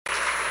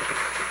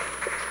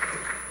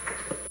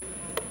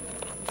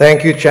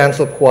Thank you,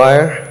 Chancel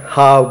Choir.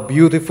 How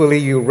beautifully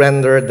you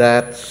rendered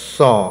that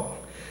song.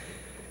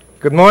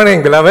 Good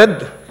morning,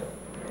 beloved,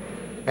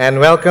 and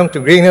welcome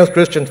to Green Hills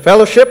Christian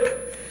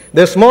Fellowship.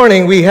 This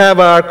morning we have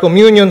our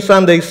Communion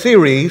Sunday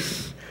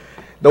series,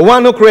 The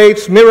One Who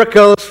Creates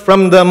Miracles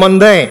from the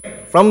Mundane,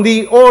 from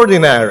the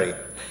Ordinary.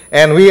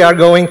 And we are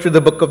going through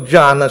the book of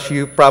John, as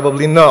you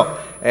probably know,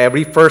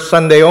 every first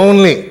Sunday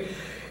only.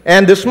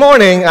 And this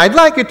morning, I'd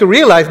like you to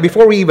realize,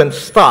 before we even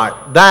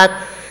start,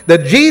 that the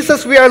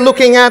Jesus we are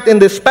looking at in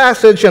this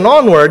passage and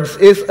onwards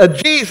is a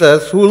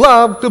Jesus who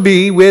loved to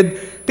be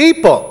with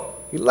people.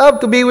 He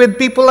loved to be with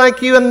people like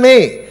you and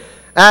me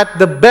at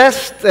the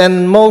best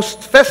and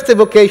most festive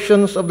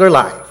occasions of their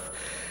life.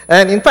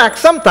 And in fact,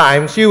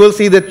 sometimes you will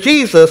see that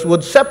Jesus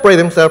would separate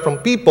himself from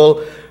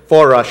people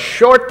for a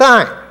short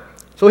time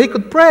so he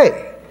could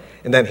pray.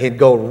 And then he'd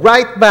go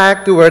right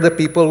back to where the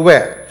people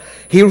were.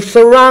 He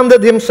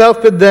surrounded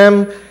himself with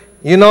them.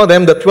 You know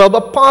them, the 12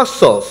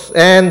 apostles.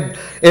 And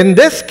in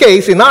this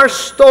case, in our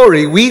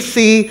story, we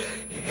see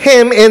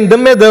him in the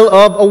middle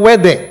of a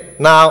wedding.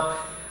 Now,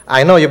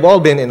 I know you've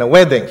all been in a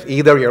wedding,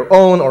 either your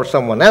own or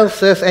someone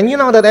else's, and you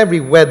know that every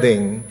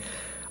wedding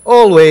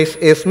always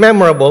is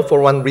memorable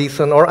for one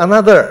reason or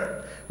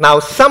another. Now,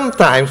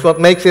 sometimes what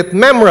makes it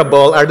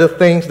memorable are the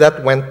things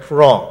that went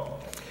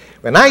wrong.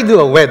 When I do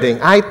a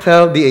wedding, I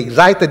tell the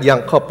excited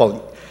young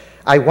couple,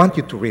 I want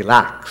you to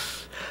relax.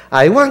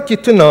 I want you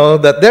to know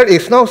that there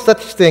is no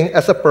such thing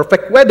as a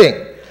perfect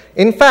wedding.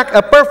 In fact,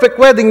 a perfect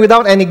wedding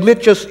without any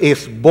glitches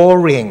is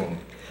boring.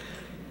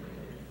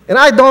 And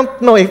I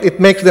don't know if it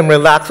makes them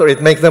relax or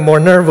it makes them more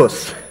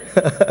nervous.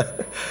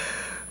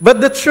 But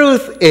the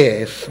truth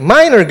is,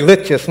 minor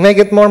glitches make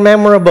it more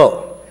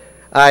memorable.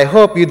 I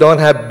hope you don't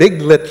have big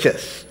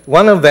glitches.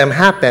 One of them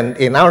happened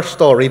in our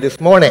story this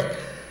morning.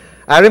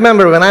 I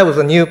remember when I was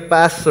a new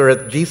pastor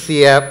at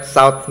GCF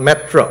South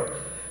Metro.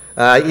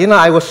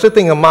 I was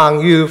sitting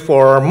among you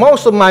for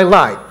most of my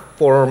life.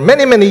 For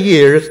many, many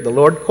years, the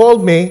Lord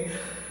called me,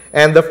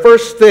 and the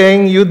first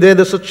thing you did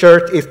as a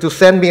church is to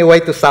send me away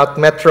to South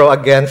Metro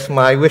against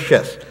my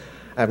wishes.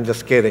 I'm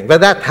just kidding,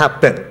 but that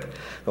happened.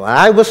 So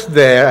I was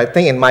there, I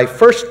think in my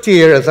first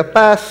year as a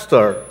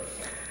pastor.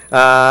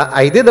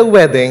 I did a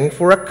wedding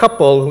for a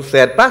couple who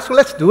said, Pastor,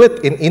 let's do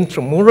it in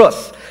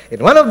Intramuros,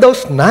 in one of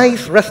those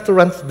nice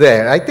restaurants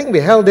there. I think we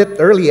held it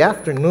early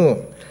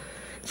afternoon.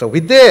 So we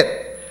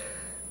did.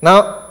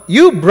 Now,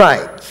 you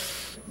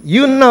brides,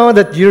 you know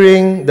that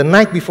during the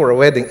night before a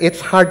wedding,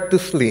 it's hard to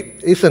sleep,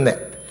 isn't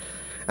it?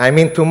 I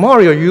mean,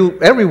 tomorrow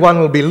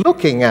everyone will be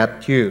looking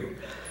at you.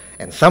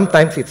 And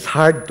sometimes it's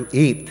hard to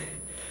eat.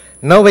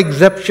 No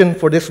exception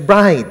for this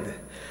bride.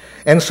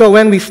 And so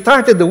when we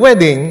started the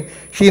wedding,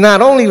 she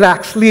not only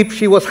lacked sleep,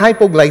 she was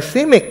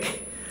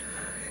hypoglycemic.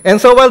 And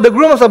so while the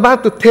groom was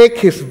about to take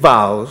his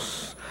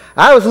vows,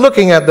 I was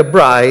looking at the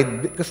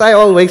bride, because I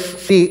always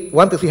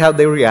want to see how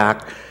they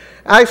react.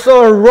 I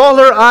saw her roll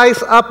her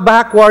eyes up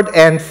backward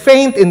and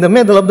faint in the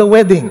middle of the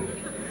wedding.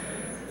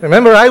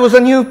 Remember, I was a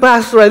new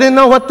pastor. I didn't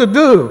know what to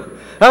do.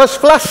 I was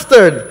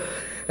flustered.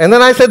 And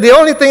then I said the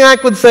only thing I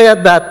could say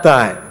at that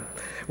time,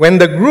 when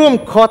the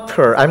groom caught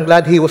her, I'm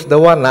glad he was the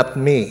one, not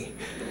me.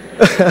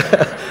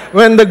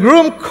 When the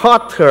groom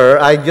caught her,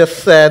 I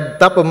just said,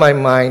 top of my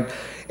mind,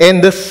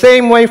 in the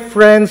same way,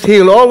 friends,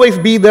 he'll always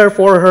be there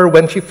for her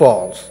when she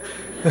falls.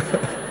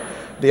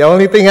 The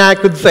only thing I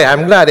could say,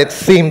 I'm glad it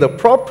seemed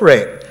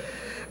appropriate.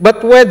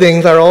 But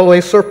weddings are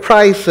always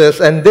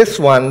surprises, and this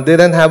one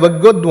didn't have a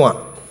good one.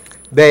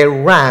 They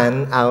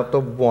ran out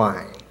of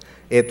wine.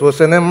 It was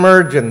an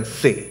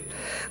emergency.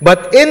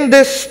 But in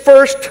this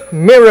first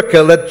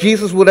miracle that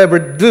Jesus would ever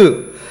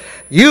do,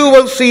 you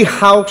will see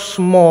how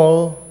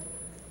small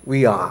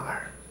we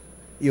are.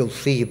 You'll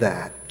see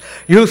that.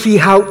 You'll see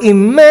how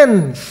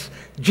immense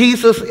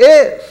Jesus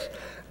is.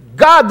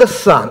 God the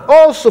Son,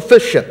 all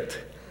sufficient.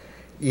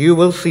 You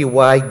will see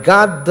why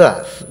God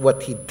does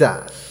what he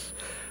does.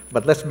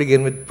 But let's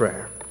begin with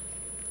prayer.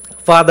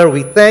 Father,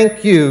 we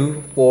thank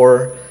you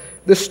for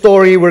the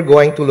story we're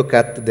going to look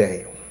at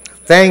today.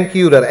 Thank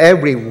you that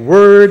every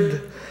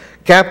word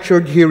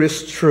captured here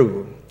is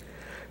true.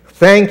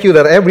 Thank you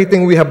that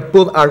everything we have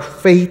put our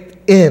faith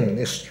in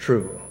is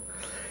true.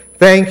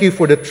 Thank you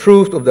for the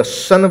truth of the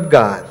Son of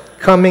God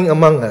coming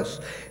among us,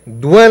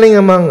 dwelling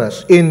among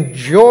us,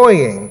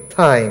 enjoying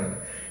time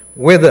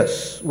with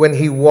us when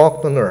he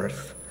walked on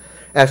earth,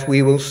 as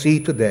we will see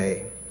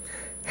today.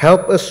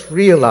 Help us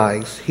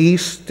realize he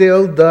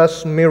still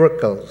does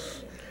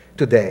miracles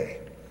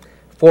today,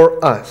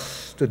 for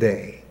us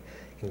today.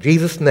 In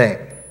Jesus' name,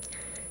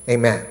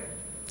 amen.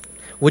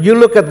 Would you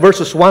look at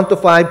verses 1 to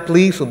 5,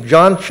 please, of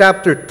John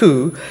chapter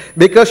 2,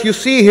 because you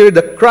see here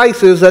the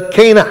crisis at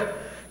Cana.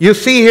 You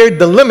see here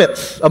the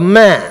limits of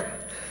man.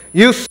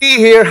 You see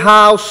here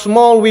how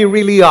small we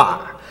really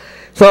are.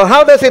 So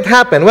how does it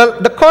happen? Well,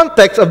 the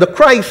context of the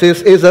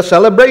crisis is a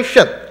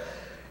celebration.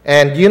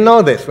 And you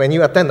know this, when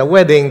you attend a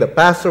wedding, the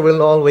pastor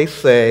will always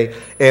say,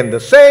 in the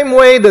same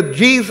way that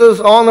Jesus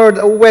honored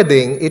a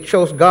wedding, it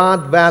shows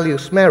God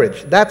values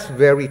marriage. That's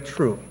very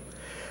true.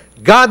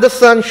 God the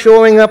Son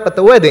showing up at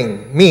the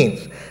wedding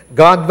means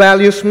God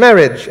values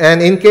marriage.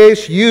 And in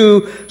case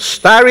you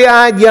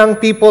starry-eyed young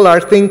people are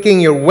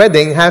thinking your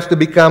wedding has to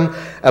become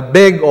a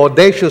big,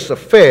 audacious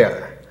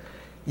affair,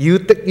 you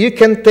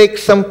can take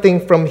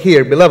something from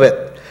here,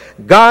 beloved.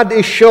 God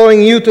is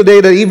showing you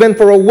today that even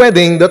for a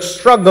wedding that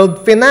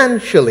struggled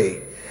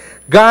financially,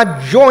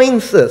 God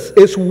joins us,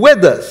 is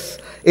with us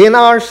in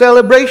our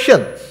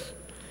celebrations.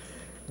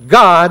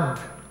 God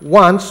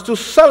wants to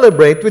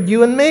celebrate with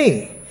you and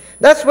me.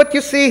 That's what you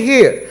see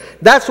here.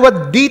 That's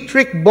what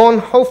Dietrich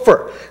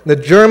Bonhoeffer, the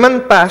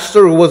German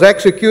pastor who was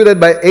executed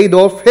by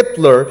Adolf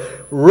Hitler,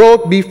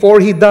 wrote before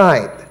he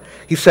died.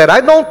 He said,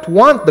 I don't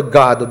want the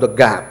God of the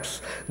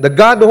gaps, the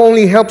God who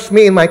only helps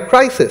me in my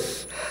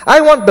crisis. I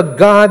want the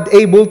God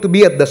able to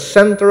be at the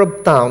center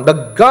of town,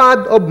 the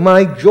God of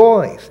my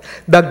joys,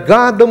 the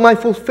God of my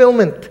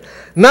fulfillment.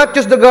 Not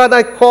just the God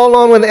I call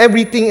on when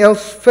everything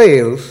else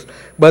fails,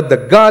 but the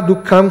God who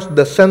comes to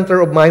the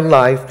center of my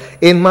life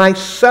in my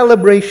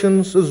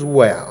celebrations as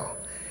well.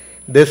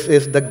 This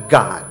is the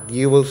God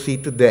you will see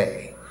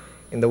today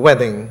in the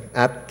wedding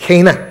at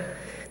Cana.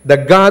 The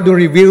God who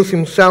reveals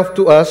himself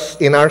to us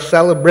in our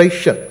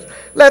celebrations.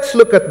 Let's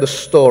look at the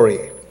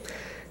story.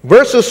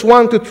 Verses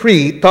 1 to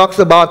 3 talks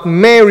about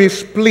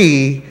Mary's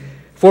plea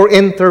for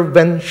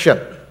intervention.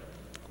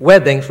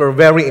 Weddings were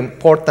very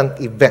important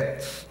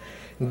events,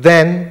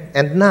 then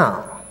and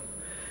now.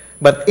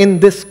 But in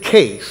this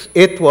case,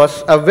 it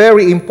was a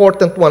very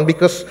important one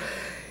because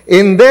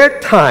in their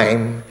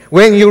time,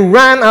 when you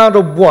ran out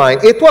of wine,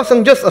 it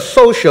wasn't just a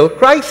social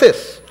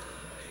crisis.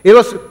 It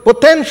was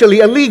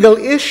potentially a legal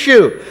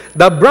issue.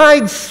 The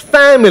bride's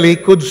family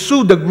could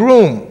sue the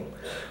groom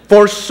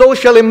for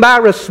social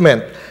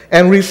embarrassment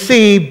and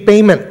receive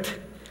payment.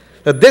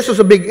 Now, this was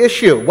a big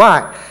issue.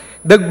 Why?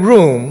 The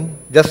groom,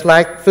 just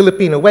like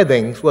Filipino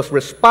weddings, was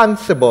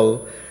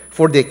responsible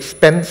for the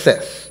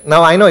expenses.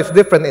 Now, I know it's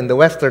different in the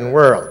Western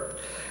world.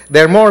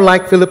 They're more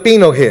like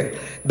Filipino here.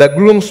 The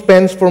groom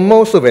spends for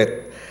most of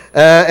it.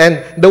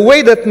 And the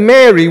way that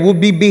Mary would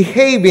be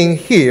behaving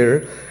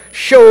here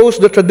shows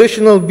the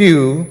traditional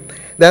view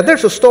that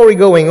there's a story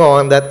going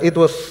on that it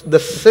was the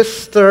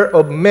sister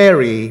of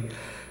Mary,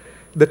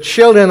 the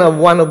children of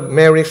one of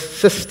Mary's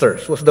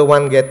sisters, was the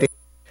one getting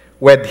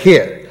wed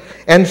here.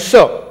 And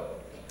so,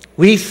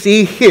 we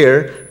see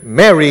here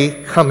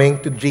Mary coming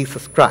to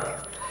Jesus Christ.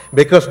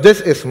 Because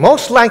this is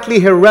most likely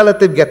her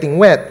relative getting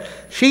wed.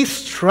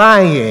 She's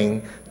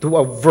trying to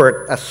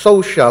avert a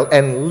social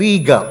and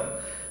legal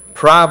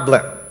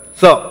problem.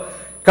 So,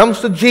 comes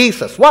to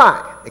Jesus.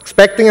 Why?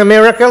 Expecting a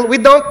miracle? We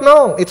don't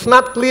know. It's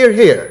not clear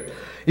here.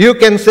 You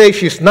can say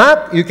she's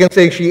not. You can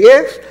say she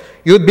is.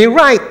 You'd be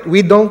right.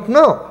 We don't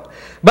know.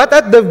 But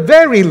at the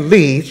very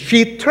least,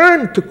 she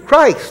turned to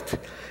Christ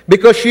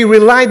because she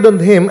relied on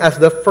him as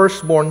the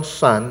firstborn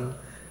son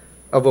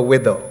of a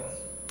widow.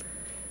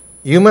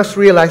 You must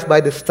realize by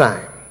this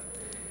time,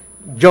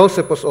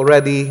 Joseph was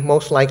already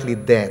most likely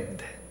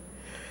dead.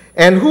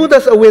 And who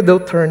does a widow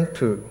turn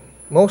to?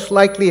 Most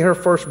likely her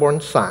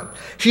firstborn son.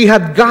 She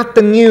had got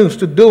the news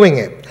to doing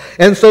it.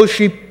 And so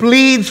she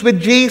pleads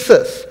with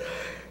Jesus.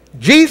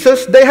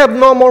 Jesus, they have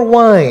no more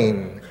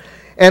wine.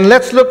 And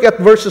let's look at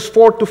verses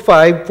 4 to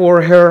 5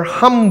 for her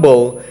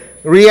humble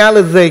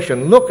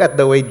realization. Look at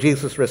the way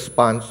Jesus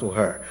responds to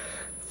her.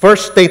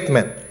 First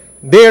statement,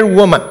 dear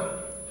woman.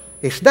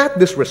 Is that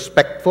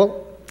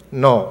disrespectful?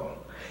 No.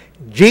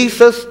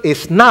 Jesus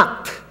is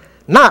not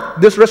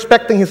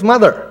disrespecting his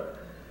mother.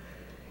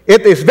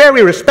 It is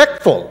very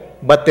respectful,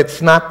 but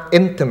it's not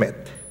intimate.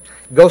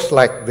 It goes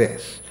like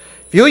this.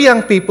 Few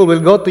young people will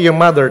go to your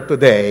mother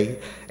today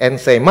and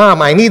say,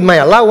 Mom, I need my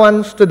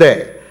allowance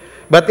today.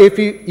 But if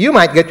you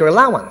might get your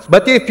allowance.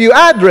 But if you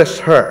address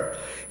her,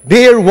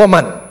 dear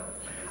woman,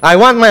 I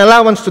want my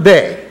allowance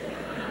today.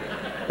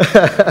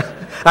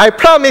 I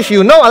promise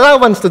you, no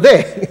allowance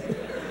today.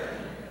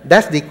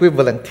 That's the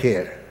equivalent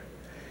here.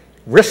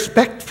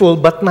 Respectful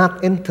but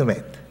not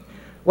intimate.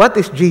 What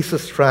is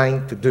Jesus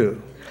trying to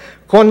do?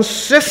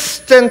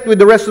 Consistent with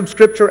the rest of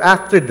Scripture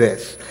after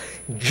this,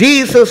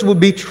 Jesus will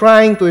be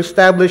trying to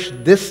establish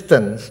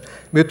distance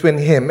between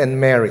him and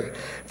Mary.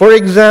 For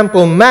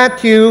example,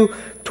 Matthew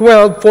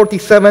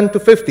 12:47 to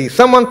 50.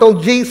 Someone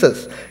told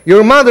Jesus,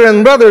 your mother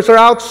and brothers are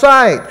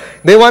outside.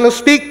 They want to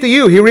speak to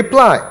you. He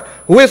replied,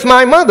 who is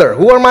my mother?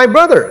 Who are my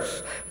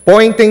brothers?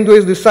 Pointing to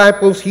his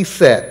disciples, he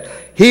said,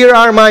 here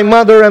are my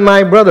mother and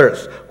my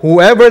brothers.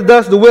 Whoever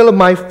does the will of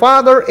my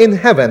Father in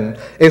heaven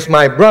is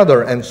my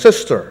brother and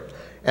sister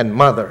and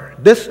mother.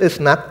 This is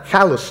not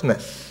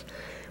callousness.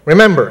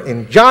 Remember,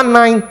 in John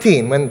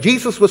 19, when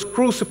Jesus was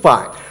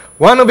crucified,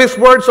 one of his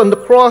words on the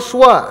cross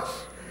was,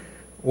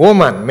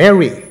 woman,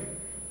 Mary,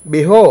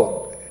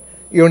 behold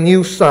your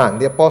new son,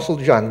 the Apostle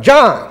John.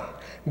 John,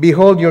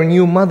 behold your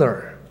new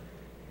mother.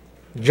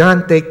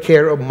 John, take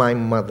care of my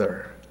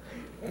mother.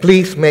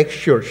 Please make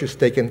sure she's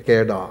taken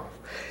care of.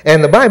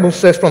 And the Bible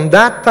says from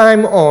that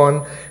time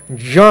on,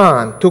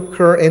 John took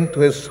her into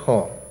his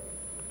home.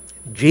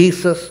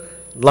 Jesus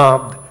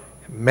loved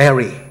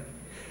Mary.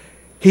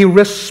 He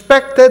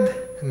respected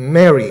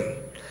Mary.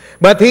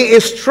 But he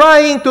is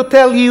trying to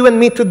tell you and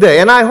me today,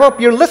 and I hope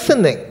you're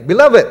listening,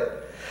 beloved,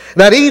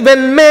 that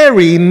even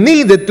Mary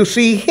needed to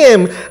see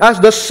him as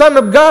the Son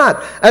of God,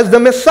 as the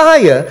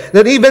Messiah,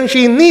 that even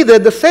she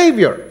needed the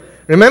Savior.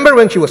 Remember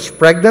when she was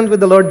pregnant with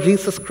the Lord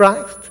Jesus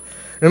Christ?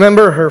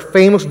 Remember her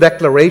famous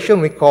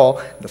declaration we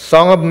call the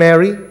Song of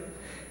Mary?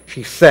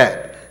 She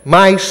said,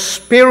 "My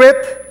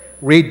spirit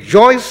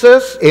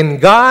rejoices in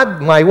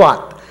God, my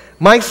what?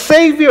 My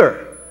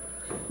Savior."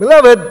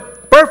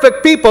 Beloved,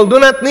 perfect people do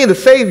not need a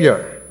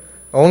Savior.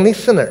 Only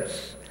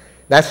sinners.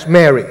 That's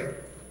Mary.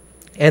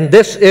 And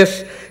this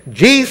is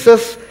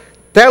Jesus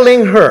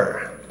telling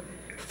her,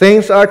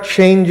 things are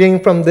changing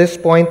from this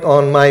point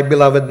on, my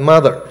beloved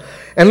mother.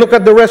 And look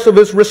at the rest of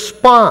his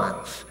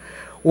response.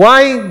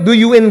 Why do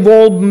you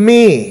involve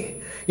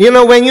me? You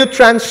know, when you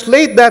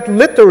translate that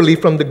literally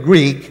from the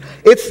Greek,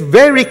 it's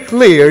very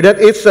clear that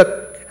it's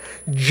a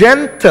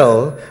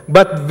gentle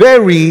but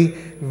very,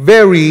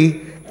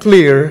 very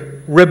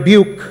clear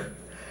rebuke.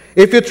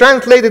 If you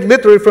translate it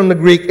literally from the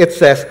Greek, it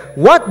says,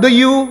 "What do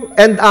you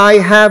and I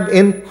have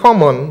in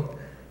common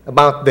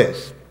about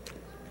this?"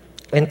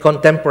 In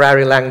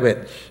contemporary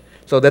language,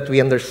 so that we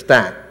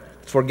understand.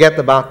 Forget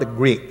about the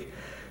Greek.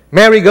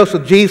 Mary goes to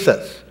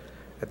Jesus.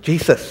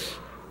 "Jesus,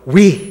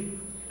 we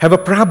have a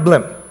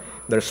problem."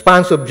 The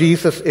response of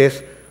Jesus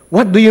is,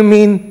 "What do you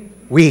mean,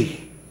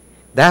 we?"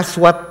 That's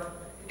what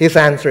his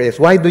answer is.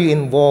 "Why do you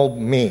involve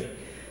me?"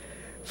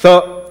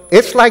 So,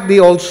 it's like the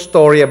old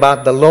story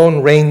about the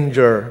Lone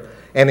Ranger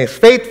and his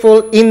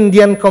faithful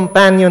Indian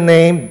companion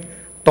named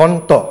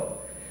Tonto.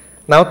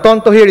 Now,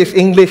 Tonto here is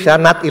English,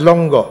 not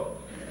Ilonggo.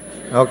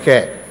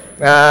 Okay.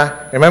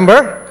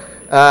 Remember?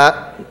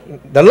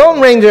 The Lone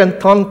Ranger and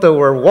Tonto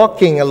were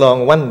walking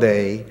along one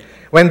day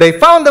when they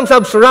found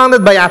themselves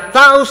surrounded by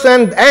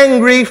 1,000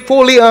 angry,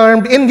 fully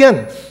armed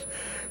Indians.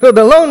 So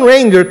the Lone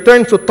Ranger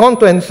turned to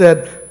Tonto and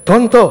said,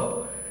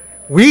 "Tonto,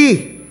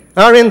 we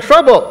are in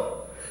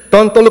trouble."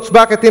 Tonto looks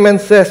back at him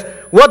and says,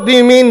 "What do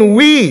you mean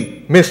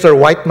we, Mr.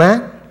 White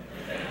Man?"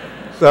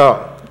 So,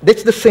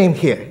 it's the same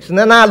here. It's an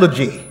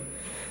analogy.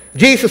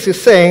 Jesus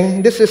is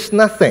saying, this is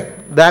nothing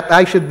that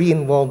I should be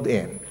involved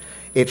in.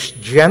 It's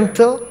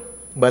gentle,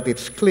 but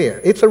it's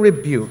clear. It's a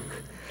rebuke.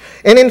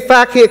 And in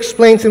fact, he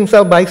explains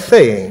himself by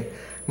saying,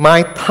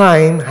 "My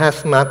time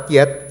has not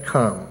yet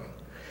come."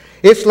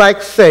 It's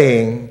like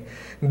saying,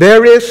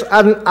 there is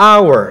an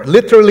hour,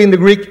 literally in the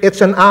Greek,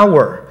 it's an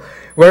hour,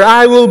 where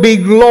I will be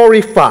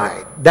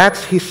glorified.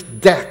 That's his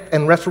death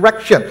and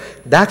resurrection.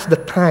 That's the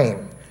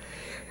time.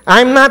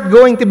 I'm not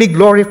going to be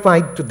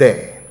glorified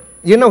today.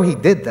 You know, he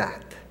did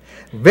that.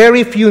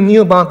 Very few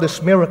knew about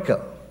this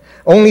miracle.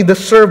 Only the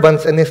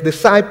servants and his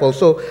disciples.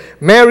 So,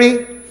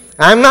 Mary,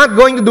 I'm not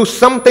going to do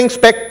something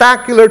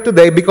spectacular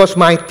today because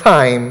my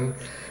time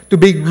to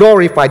be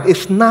glorified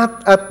is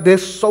not at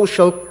this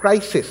social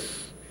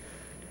crisis.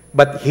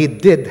 But he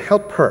did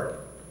help her.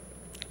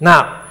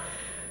 Now,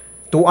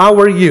 to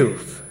our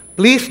youth,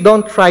 please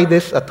don't try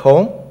this at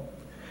home.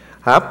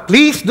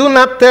 Please do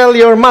not tell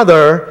your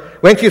mother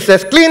when she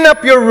says, "Clean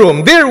up your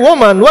room. Dear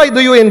woman, why do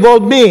you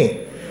involve me?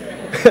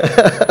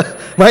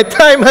 My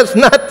time has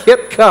not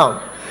yet come."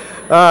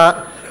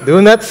 Do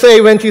not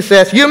say when she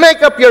says, "You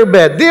make up your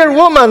bed. Dear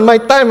woman, my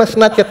time has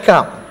not yet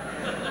come."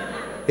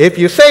 If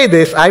you say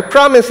this, I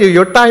promise you,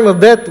 your time of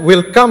death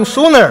will come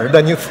sooner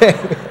than you think.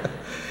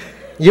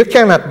 You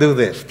cannot do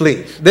this,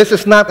 please. This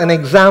is not an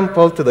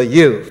example to the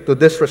youth to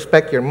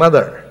disrespect your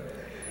mother.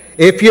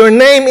 If your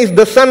name is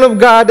the Son of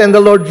God and the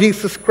Lord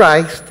Jesus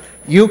Christ,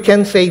 you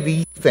can say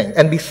these things.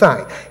 And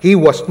besides, he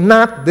was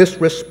not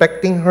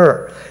disrespecting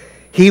her.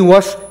 He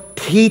was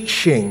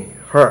teaching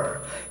her.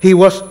 He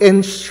was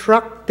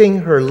instructing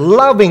her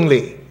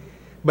lovingly,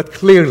 but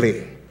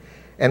clearly,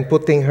 and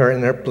putting her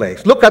in her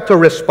place. Look at her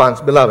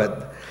response, beloved.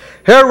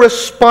 Her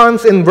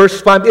response in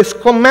verse 5 is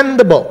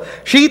commendable.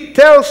 She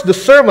tells the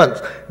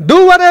servants,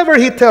 "Do whatever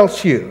he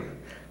tells you."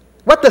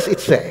 What does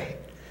it say?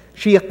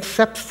 She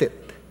accepts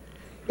it.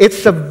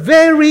 It's a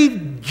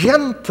very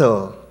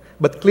gentle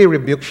but clear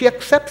rebuke. She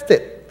accepts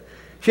it.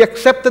 She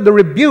accepted the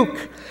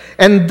rebuke.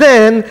 And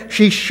then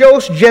she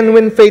shows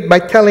genuine faith by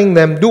telling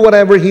them, "Do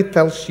whatever he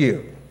tells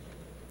you."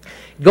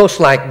 It goes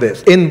like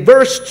this. In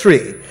verse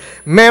 3,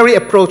 Mary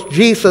approached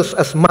Jesus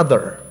as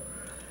mother,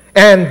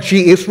 and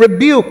she is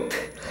rebuked.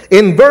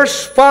 In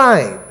verse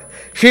 5,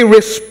 she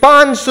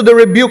responds to the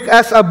rebuke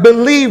as a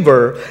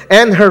believer,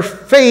 and her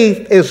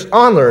faith is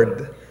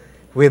honored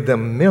with a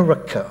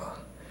miracle.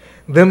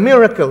 The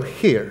miracle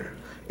here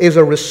is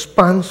a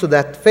response to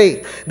that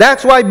faith.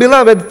 That's why,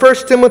 beloved,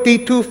 1 Timothy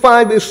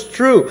 2:5 is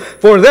true.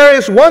 For there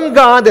is one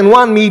God and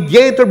one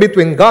mediator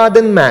between God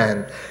and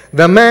man,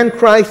 the man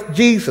Christ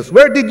Jesus.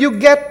 Where did you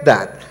get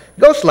that?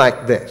 It goes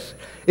like this.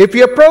 If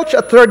you approach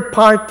a third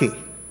party,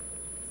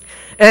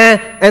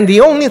 and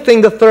the only thing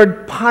the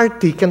third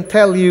party can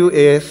tell you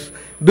is,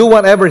 do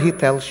whatever he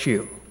tells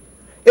you,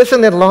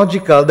 isn't it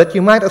logical that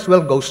you might as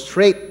well go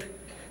straight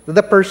to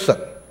the person?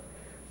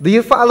 Do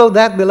you follow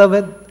that,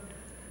 beloved?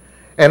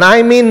 And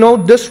I mean no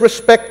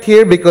disrespect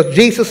here, because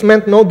Jesus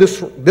meant no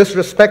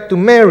disrespect to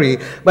Mary,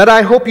 but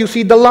I hope you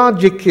see the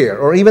logic here,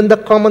 or even the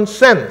common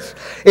sense.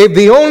 If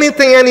the only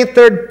thing any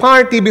third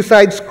party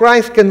besides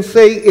Christ can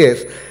say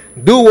is,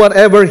 do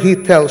whatever he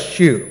tells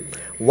you,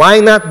 why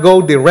not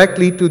go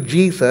directly to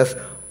Jesus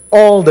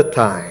all the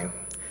time?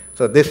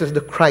 So this is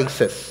the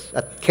crisis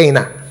at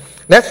Cana.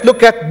 Let's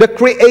look at the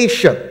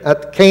creation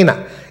at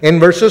Cana in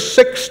verses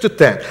 6 to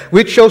 10,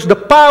 which shows the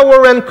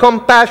power and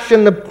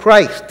compassion of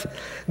Christ.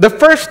 The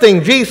first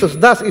thing Jesus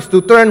does is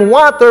to turn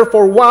water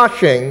for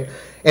washing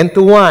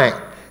into wine.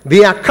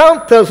 The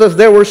account tells us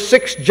there were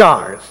 6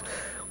 jars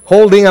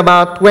holding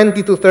about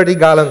 20 to 30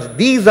 gallons.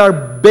 These are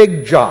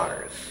big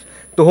jars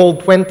to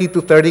hold 20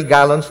 to 30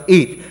 gallons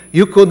each.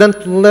 You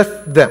couldn't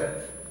lift them.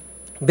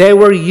 They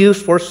were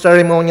used for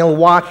ceremonial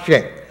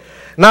washing.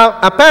 Now,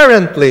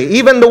 apparently,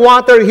 even the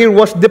water here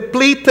was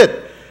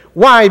depleted.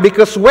 Why?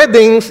 Because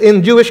weddings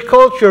in Jewish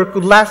culture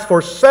could last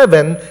for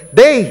 7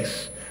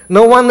 days.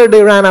 No wonder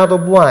they ran out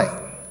of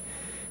wine.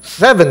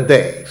 7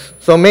 days.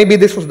 So maybe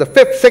this was the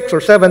 5th, 6th,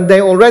 or 7th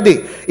day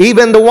already.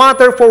 Even the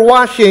water for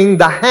washing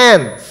the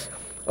hands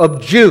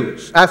of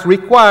Jews, as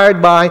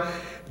required by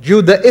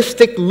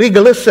Judaistic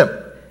legalism,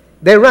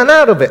 they ran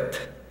out of it.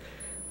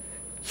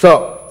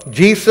 So,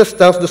 Jesus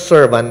tells the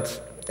servants,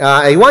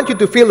 I want you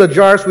to fill the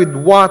jars with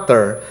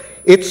water.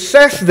 It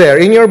says there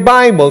in your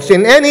Bibles,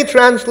 in any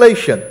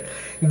translation,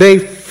 they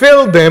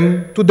filled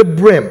them to the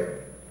brim.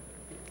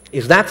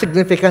 Is that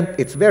significant?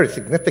 It's very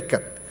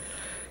significant.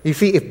 You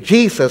see, if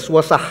Jesus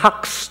was a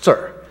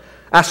huckster,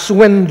 a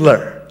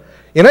swindler,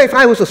 if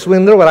I was a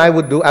swindler, what I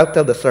would do, I'll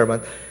tell the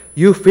servant,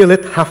 you fill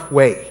it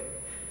halfway.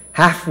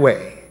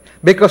 Halfway.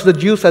 Because the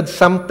Jews had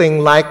something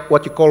like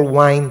what you call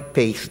wine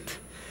paste.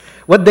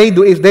 What they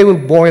do is they will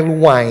boil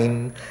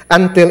wine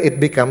until it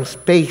becomes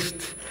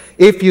paste.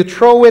 If you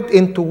throw it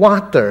into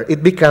water,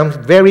 it becomes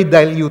very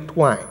dilute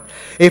wine.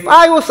 If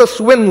I was a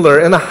swindler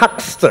and a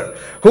huckster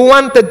who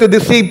wanted to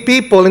deceive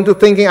people into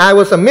thinking I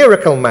was a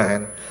miracle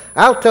man,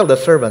 I'll tell the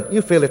servant,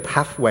 you fill it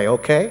halfway,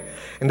 okay?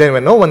 And then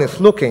when no one is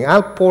looking,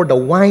 I'll pour the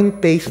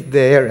wine paste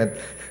there and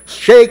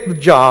shake the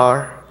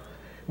jar.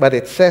 But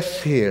it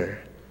says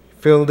here,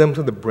 fill them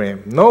to the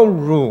brim. No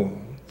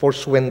room for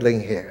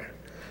swindling here.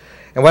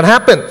 And what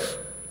happens?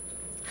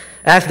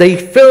 As they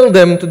filled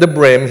them to the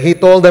brim, he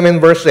told them in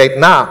verse 8,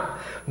 now,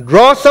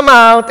 draw some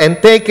out and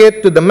take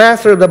it to the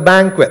master of the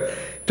banquet.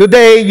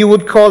 Today, you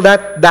would call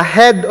that the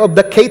head of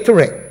the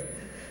catering.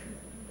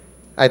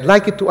 I'd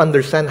like you to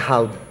understand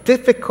how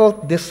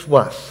difficult this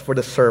was for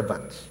the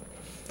servants.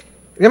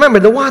 Remember,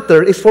 the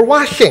water is for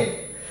washing.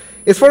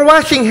 It's for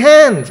washing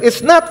hands.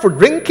 It's not for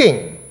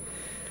drinking.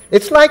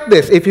 It's like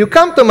this. If you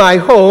come to my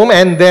home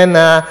and then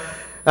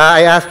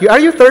I ask you, are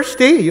you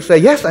thirsty? You say,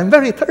 yes, I'm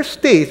very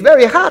thirsty. It's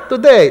very hot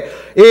today.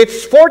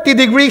 It's 40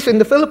 degrees in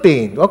the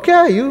Philippines. Okay,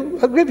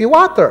 I'll give you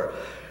water.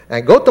 I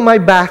go to my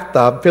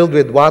bathtub filled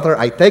with water.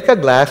 I take a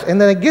glass and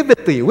then I give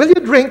it to you. Will you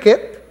drink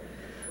it?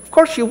 Of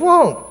course you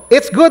won't.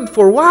 It's good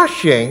for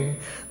washing,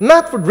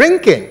 not for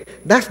drinking.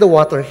 That's the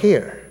water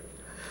here.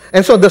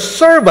 And so the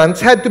servants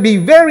had to be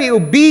very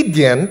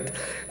obedient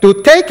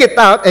to take it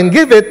out and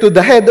give it to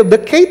the head of the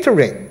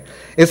catering.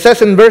 It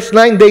says in verse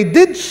 9, they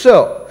did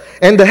so.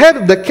 And the head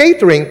of the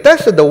catering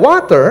tested the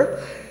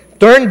water,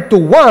 turned to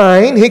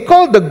wine. He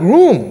called the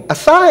groom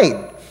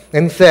aside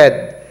and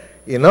said,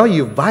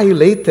 you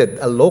violated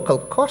a local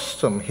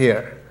custom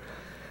here.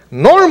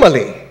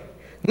 Normally,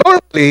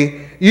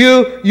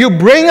 you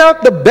bring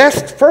out the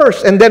best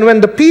first, and then when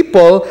the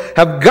people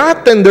have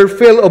gotten their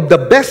fill of the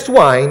best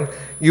wine,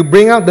 you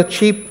bring out the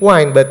cheap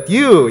wine. But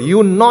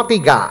you naughty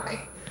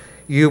guy,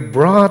 you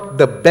brought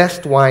the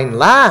best wine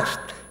last.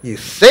 You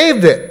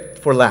saved it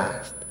for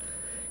last.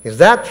 Is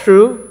that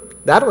true?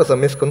 That was a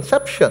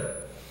misconception.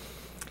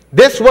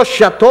 This was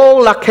Chateau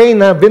La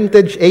Cana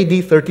vintage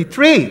AD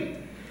 33.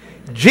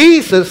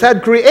 Jesus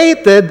had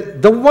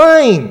created the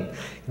wine.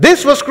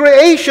 This was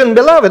creation,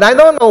 beloved. I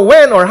don't know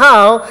when or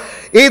how.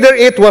 Either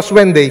it was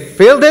when they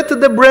filled it to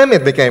the brim,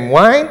 it became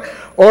wine,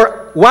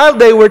 or while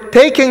they were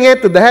taking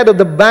it to the head of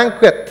the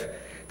banquet,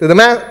 to the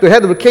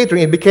head of the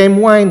catering, it became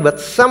wine. But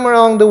somewhere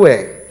along the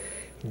way,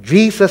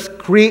 Jesus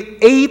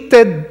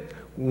created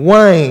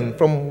wine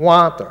from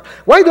water.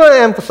 Why do I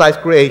emphasize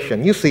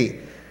creation? You see,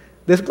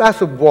 this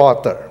glass of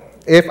water,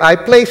 if I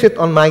place it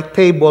on my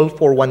table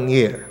for 1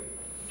 year,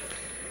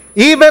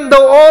 even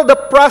though all the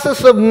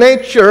processes of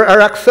nature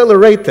are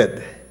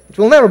accelerated, it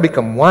will never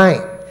become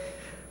wine.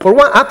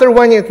 After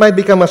 1 year, it might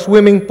become a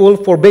swimming pool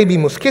for baby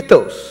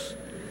mosquitoes,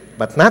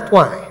 but not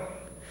wine.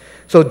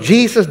 So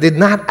Jesus did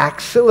not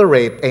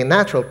accelerate a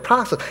natural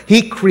process.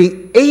 He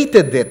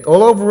created it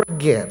all over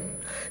again.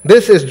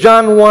 This is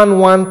John 1,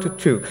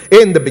 1-2.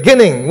 In the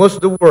beginning was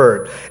the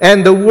Word,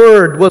 and the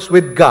Word was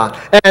with God,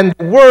 and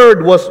the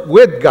Word was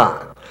with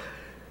God.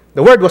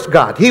 The Word was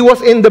God. He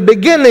was in the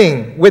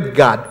beginning with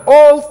God.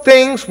 All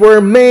things were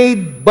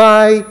made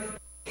by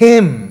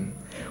Him.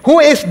 Who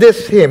is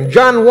this Him?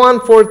 John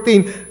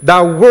 1:14.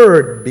 The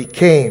Word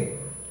became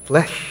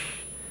flesh.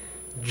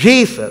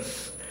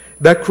 Jesus,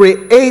 The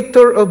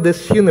creator of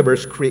this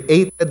universe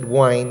created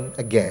wine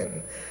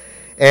again.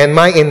 And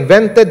my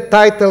invented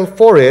title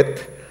for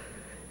it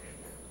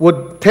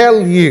would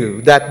tell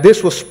you that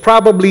this was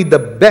probably the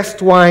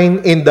best wine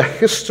in the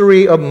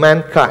history of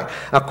mankind.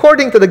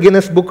 According to the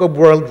Guinness Book of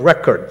World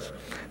Records,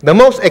 the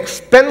most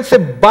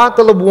expensive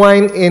bottle of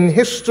wine in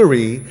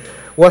history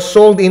was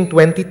sold in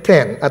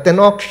 2010 at an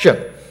auction.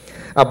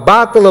 A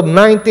bottle of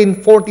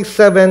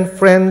 1947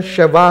 French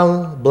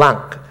Cheval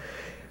Blanc.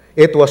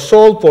 It was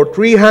sold for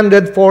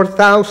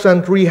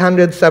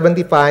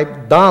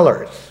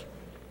 $304,375.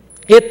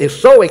 It is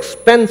so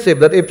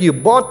expensive that if you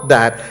bought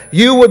that,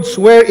 you would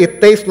swear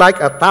it tastes like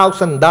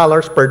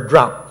 $1,000 per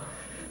drop,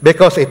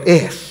 because it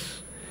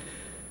is.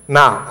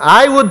 Now,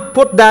 I would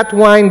put that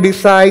wine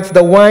besides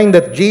the wine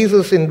that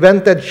Jesus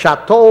invented,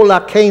 Chateau La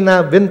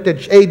Cana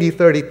Vintage AD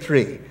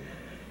 33.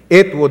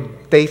 It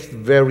would taste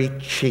very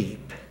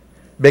cheap,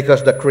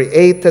 because the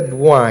created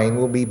wine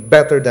will be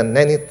better than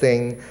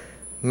anything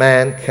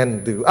man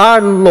can do. Our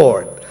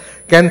Lord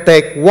can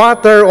take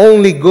water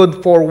only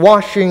good for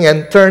washing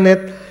and turn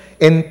it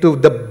into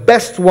the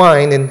best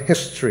wine in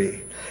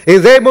history.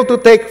 He's able to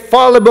take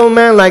fallible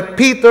men like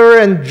Peter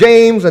and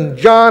James and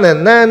John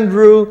and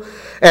Andrew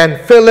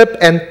and Philip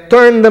and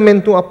turn them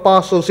into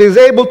apostles. He's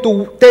able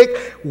to take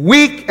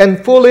weak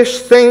and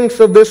foolish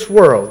things of this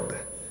world,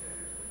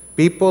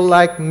 people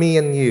like me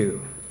and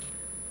you,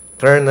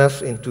 turn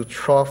us into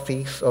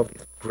trophies of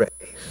His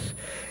grace.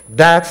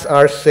 That's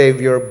our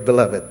Savior,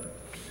 beloved.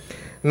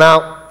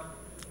 Now,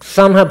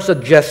 some have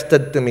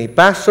suggested to me,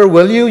 Pastor,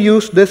 will you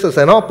use this as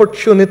an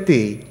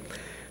opportunity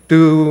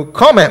to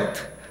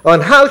comment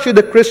on how should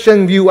a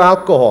Christian view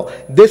alcohol?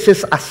 This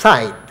is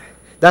aside.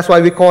 That's why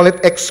we call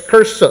it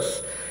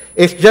excursus.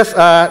 It's just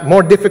a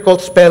more difficult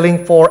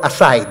spelling for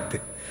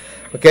aside.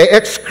 Okay,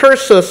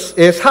 excursus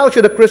is how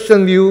should a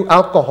Christian view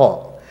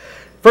alcohol?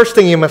 First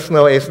thing you must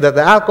know is that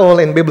the alcohol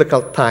in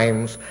biblical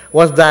times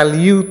was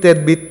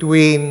diluted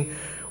between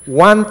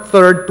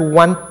 1/3 to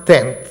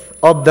 1/10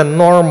 of the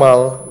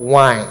normal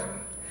wine.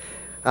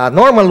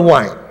 Normal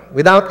wine,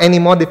 without any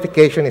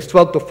modification, is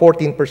 12 to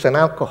 14%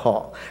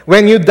 alcohol.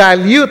 When you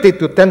dilute it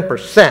to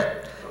 10%,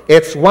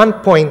 it's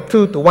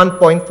 1.2 to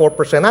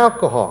 1.4%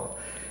 alcohol.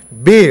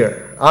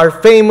 Beer, our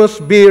famous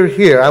beer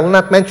here, I will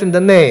not mention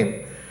the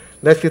name,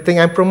 lest you think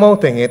I'm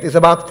promoting it, is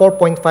about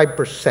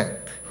 4.5%.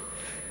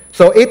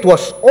 So it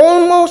was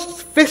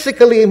almost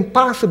physically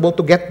impossible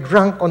to get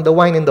drunk on the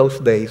wine in those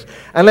days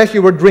unless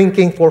you were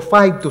drinking for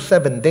 5 to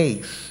 7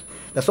 days.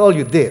 That's all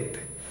you did.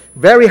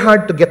 Very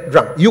hard to get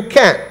drunk. You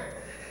can.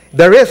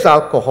 There is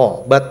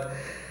alcohol. But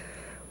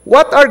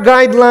what are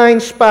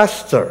guidelines,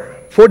 Pastor,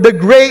 for the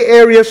gray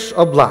areas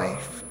of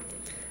life?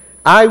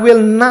 I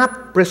will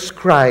not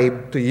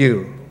prescribe to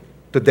you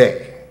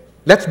today.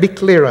 Let's be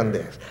clear on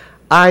this.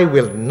 I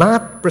will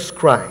not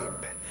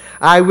prescribe.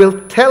 I will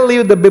tell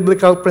you the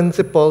biblical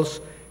principles.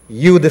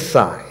 You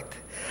decide.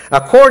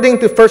 According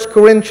to 1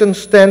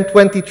 Corinthians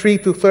 10:23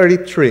 to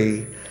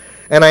 33,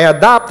 and I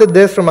adopted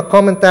this from a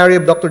commentary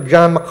of Dr.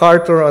 John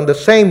MacArthur on the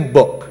same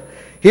book.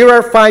 Here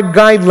are 5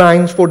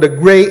 guidelines for the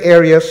gray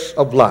areas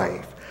of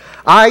life.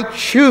 I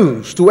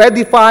choose to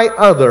edify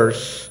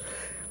others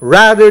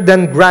rather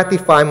than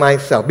gratify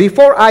myself.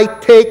 Before I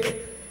take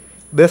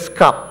this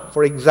cup,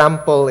 for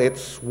example,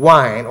 it's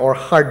wine or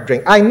hard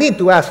drink, I need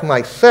to ask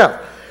myself,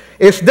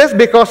 is this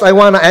because I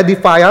want to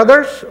edify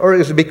others, or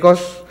is it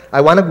because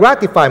I want to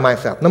gratify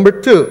myself? Number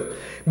 2,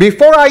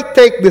 before I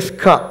take this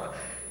cup,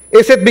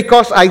 is it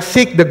because I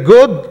seek the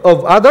good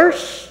of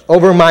others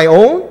over my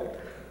own?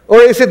 Or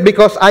is it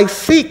because I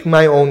seek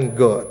my own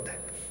good?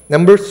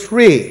 Number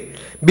 3,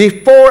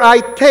 before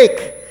I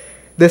take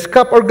this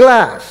cup or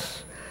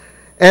glass,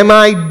 am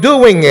I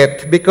doing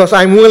it because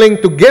I'm willing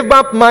to give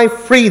up my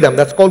freedom?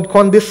 That's called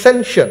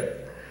condescension.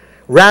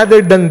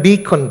 Rather than be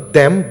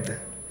condemned.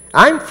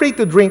 I'm free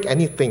to drink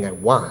anything I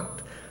want.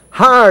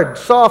 Hard,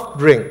 soft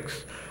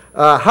drinks.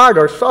 Hard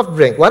or soft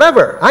drink,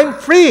 whatever. I'm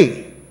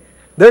free.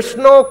 There's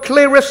no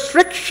clear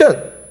restriction.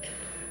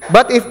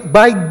 But if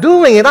by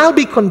doing it, I'll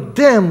be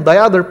condemned by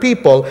other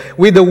people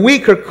with a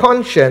weaker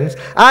conscience,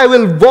 I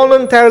will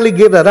voluntarily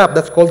give that up.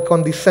 That's called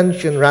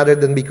condescension rather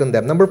than be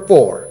condemned. Number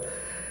 4,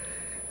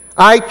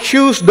 I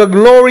choose the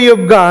glory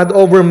of God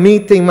over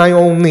meeting my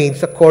own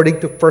needs, according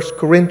to 1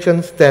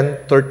 Corinthians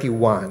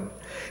 10:31.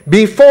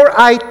 Before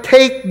I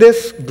take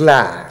this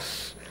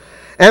glass,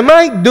 am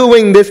I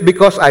doing this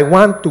because I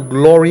want to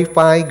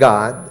glorify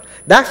God?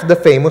 That's the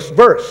famous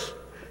verse.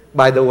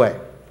 By the way,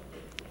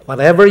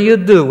 whatever you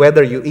do,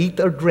 whether you eat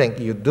or drink,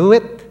 you do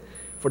it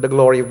for the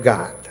glory of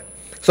God.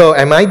 So,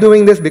 am I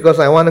doing this because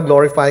I want to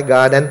glorify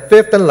God? And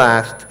 5th and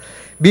last,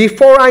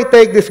 before I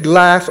take this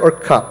glass or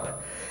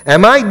cup,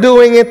 am I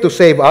doing it to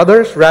save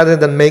others rather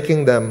than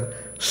making them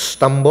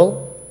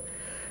stumble?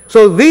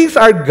 So, these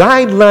are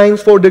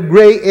guidelines for the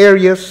gray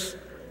areas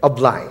of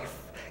life.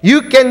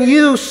 You can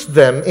use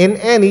them in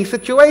any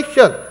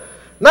situation,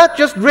 not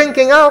just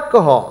drinking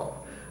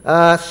alcohol,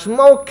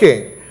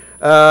 smoking,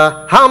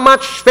 how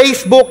much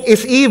Facebook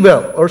is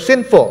evil or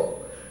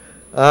sinful,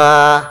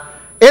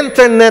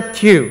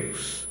 internet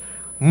use,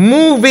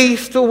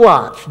 Movies to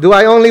watch. Do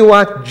I only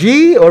watch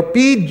G or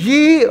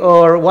PG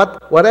or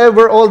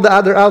whatever all the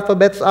other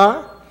alphabets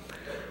are?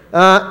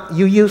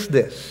 You use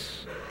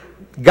this.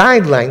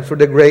 Guidelines for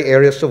the gray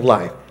areas of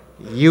life.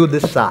 You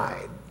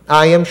decide.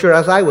 I am sure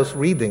as I was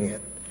reading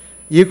it,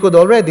 you could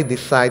already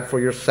decide for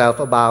yourself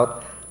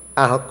about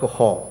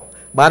alcohol.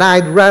 But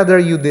I'd rather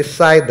you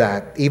decide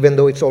that, even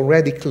though it's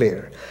already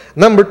clear.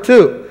 Number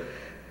 2,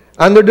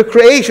 under the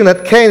creation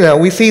at Cana,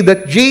 we see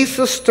that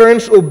Jesus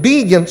turns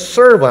obedient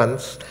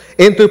servants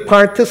into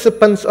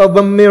participants of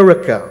a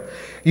miracle.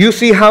 You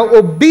see how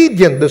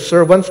obedient the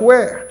servants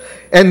were.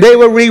 And they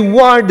were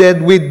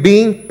rewarded with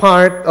being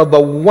part of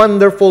a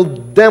wonderful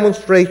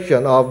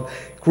demonstration of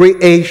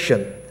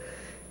creation.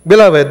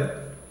 Beloved,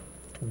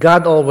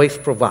 God always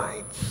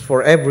provides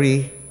for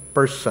every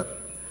person.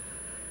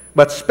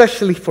 But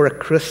especially for a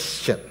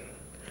Christian,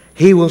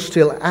 He will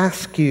still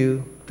ask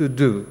you to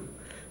do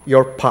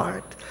your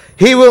part.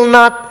 He will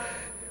not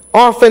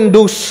often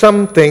do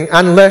something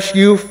unless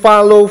you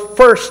follow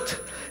first.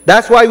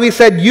 That's why we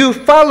said you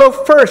follow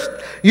first.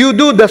 You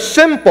do the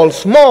simple,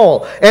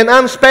 small, and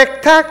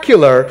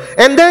unspectacular,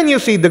 and then you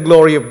see the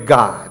glory of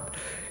God.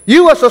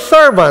 You as a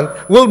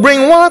servant will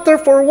bring water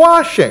for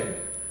washing.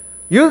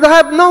 You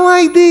have no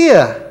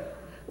idea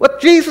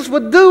what Jesus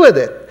would do with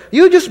it.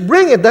 You just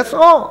bring it, that's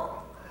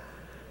all.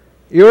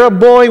 You're a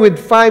boy with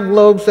 5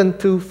 loaves and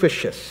 2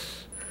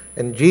 fishes,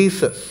 and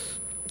Jesus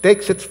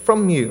takes it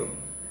from you.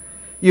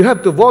 You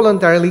have to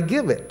voluntarily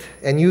give it,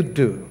 and you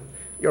do.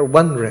 You're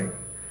wondering,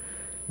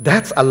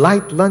 that's a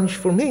light lunch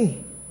for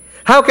me.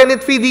 How can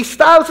it feed these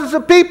thousands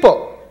of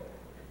people?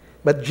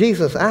 But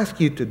Jesus asked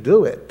you to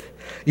do it.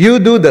 You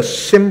do the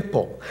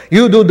simple.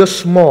 You do the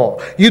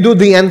small. You do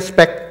the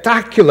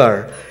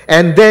unspectacular.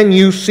 And then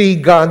you see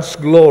God's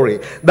glory.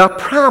 The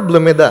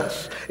problem with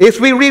us is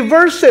we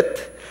reverse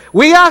it.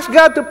 We ask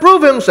God to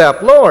prove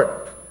Himself.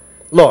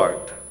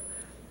 Lord,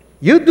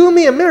 you do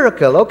me a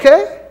miracle,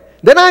 okay?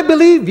 Then I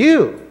believe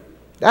you.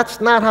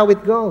 That's not how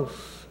it goes.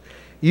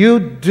 You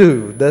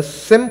do the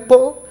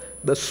simple,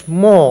 the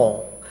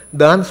small,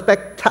 the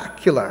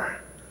unspectacular.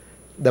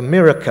 The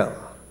miracle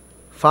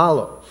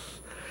follows.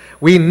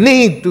 We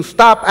need to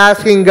stop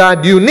asking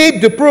God, you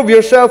need to prove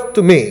yourself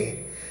to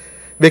me.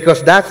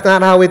 Because that's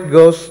not how it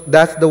goes.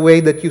 That's the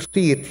way that you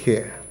see it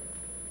here.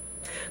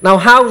 Now,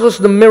 how does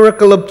the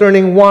miracle of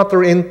turning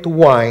water into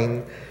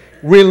wine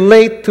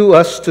relate to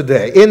us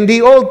today? In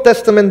the Old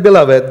Testament,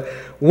 beloved,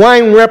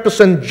 wine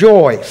represents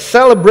joy,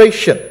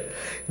 celebration.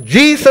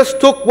 Jesus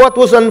took what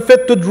was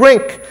unfit to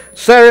drink,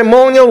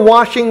 ceremonial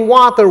washing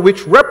water,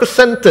 which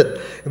represented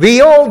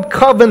the old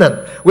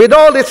covenant with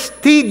all its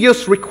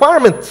tedious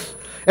requirements.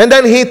 And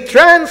then He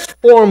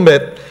transformed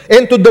it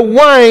into the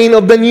wine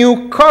of the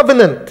new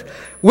covenant,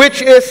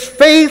 which is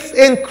faith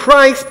in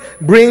Christ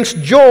brings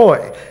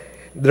joy,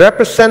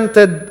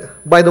 represented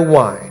by the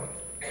wine.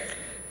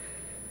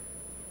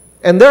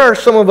 And there are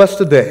some of us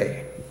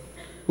today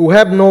who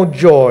have no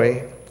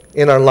joy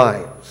in our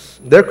lives.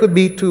 There could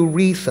be 2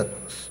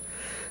 reasons.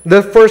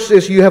 The first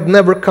is you have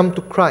never come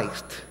to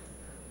Christ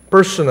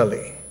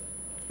personally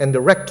and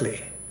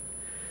directly.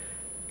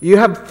 You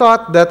have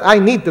thought that I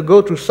need to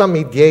go through some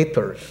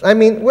mediators. I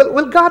mean,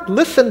 will God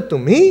listen to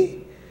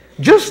me?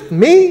 Just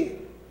me?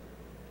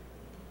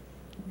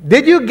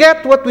 Did you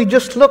get what we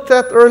just looked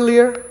at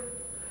earlier?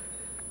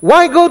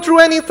 Why go through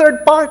any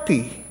third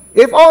party?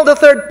 If all the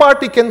third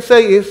party can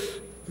say is,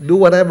 do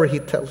whatever he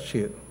tells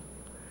you.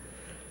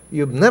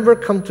 You've never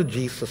come to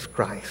Jesus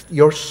Christ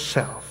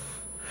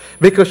yourself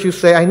because you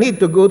say, I need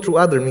to go through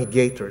other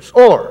mediators,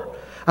 or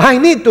I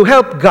need to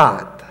help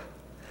God.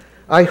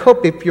 I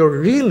hope if you're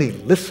really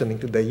listening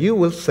today, you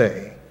will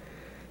say,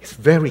 it's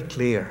very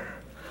clear.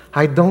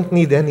 I don't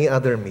need any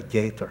other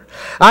mediator.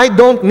 I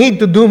don't need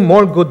to do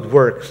more good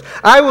works.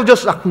 I will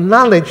just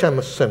acknowledge I'm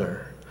a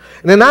sinner.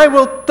 And then I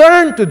will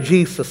turn to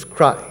Jesus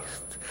Christ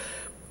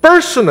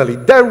personally,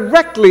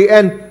 directly,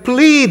 and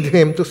plead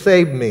Him to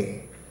save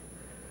me.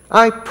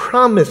 I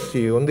promise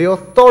you, on the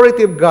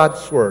authority of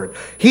God's Word,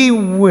 He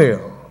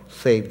will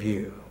save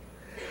you.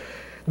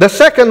 The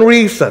second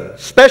reason,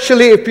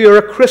 especially if you're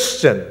a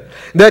Christian,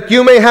 that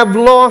you may have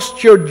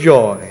lost your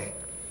joy,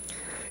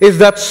 is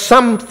that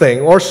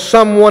something or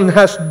someone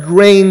has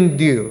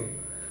drained you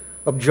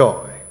of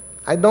joy.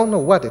 I don't know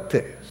what it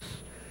is.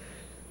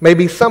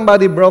 Maybe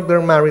somebody broke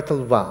their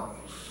marital vows.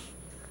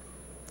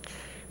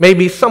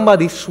 Maybe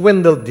somebody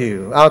swindled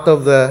you out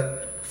of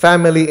the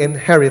family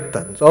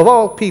inheritance. Of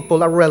all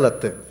people, a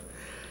relative.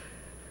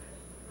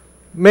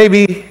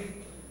 Maybe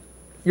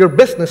your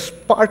business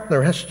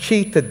partner has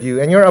cheated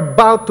you and you're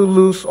about to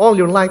lose all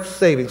your life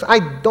savings. I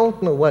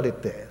don't know what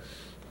it is.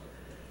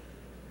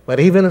 But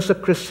even as a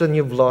Christian,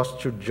 you've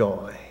lost your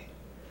joy.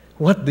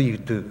 What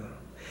do?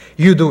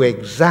 You do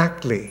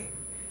exactly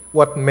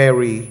what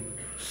Mary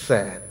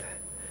said.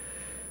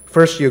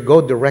 First, you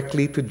go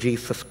directly to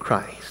Jesus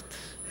Christ.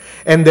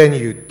 And then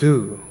you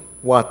do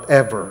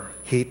whatever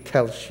He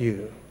tells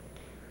you.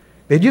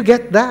 Did you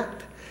get that?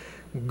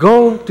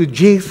 Go to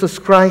Jesus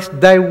Christ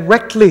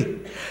directly.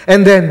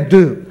 And then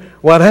do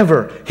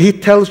whatever He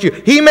tells you.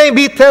 He may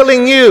be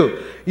telling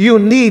you, you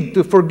need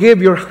to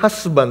forgive your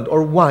husband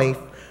or wife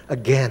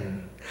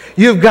again.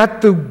 You've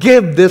got to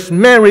give this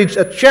marriage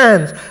a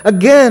chance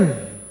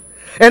again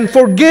and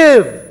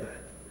forgive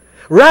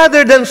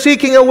rather than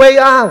seeking a way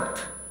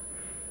out.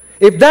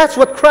 If that's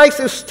what Christ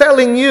is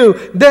telling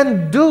you,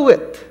 then do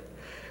it.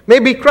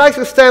 Maybe Christ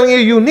is telling you,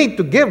 you need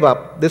to give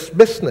up this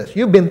business.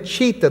 You've been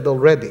cheated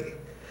already.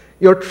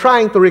 You're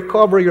trying to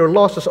recover your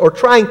losses or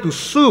trying to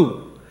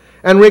sue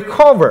and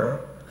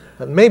recover,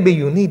 and maybe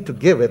you need to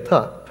give it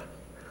up.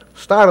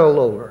 Start all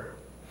over.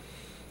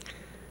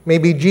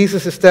 Maybe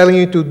Jesus is telling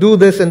you to do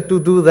this and to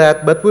do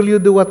that, but will you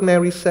do what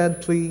Mary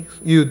said, please?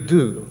 You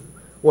do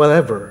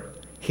whatever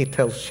He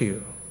tells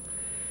you.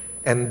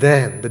 And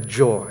then the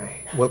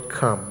joy will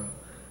come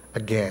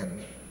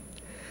again.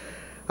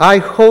 I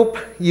hope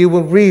you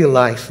will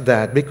realize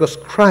that, because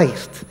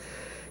Christ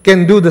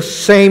can do the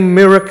same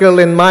miracle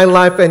in my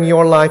life and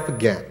your life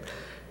again.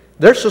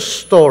 There's a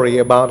story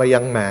about a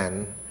young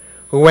man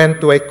who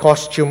went to a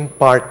costume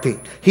party.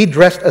 He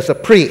dressed as a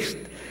priest,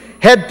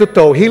 head to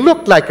toe. He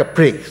looked like a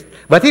priest,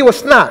 but he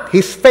was not.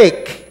 He's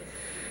fake.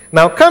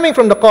 Now, coming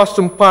from the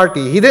costume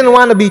party, he didn't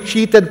want to be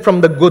cheated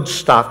from the good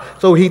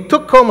stuff, so he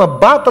took home a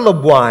bottle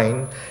of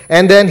wine,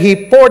 and then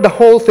he poured the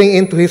whole thing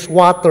into his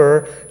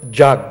water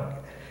jug.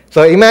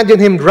 So imagine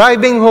him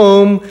driving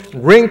home,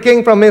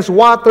 drinking from his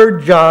water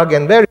jug,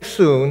 and very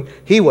soon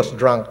he was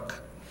drunk.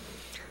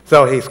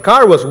 So his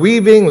car was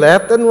weaving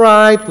left and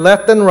right,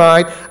 left and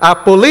right. A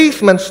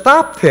policeman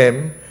stopped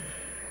him,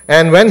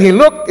 and when he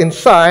looked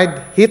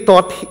inside, he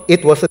thought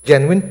it was a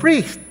genuine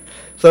priest.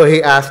 So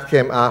he asked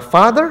him,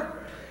 Father,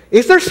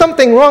 is there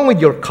something wrong with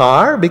your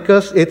car?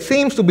 Because it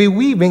seems to be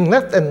weaving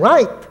left and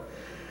right.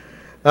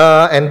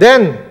 And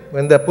then,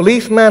 when the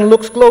policeman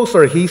looks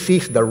closer, he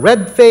sees the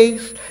red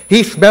face,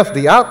 he smells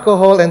the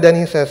alcohol, and then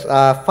he says,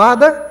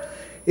 Father,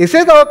 is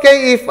it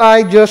okay if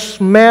I just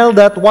smell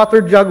that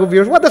water jug of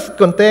yours? What does it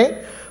contain?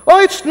 Oh,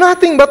 it's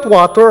nothing but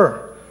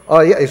water. Oh,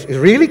 yeah,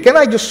 really? Can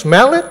I just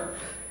smell it?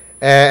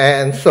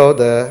 And so,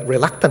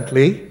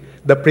 reluctantly,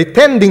 the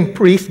pretending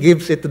priest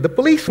gives it to the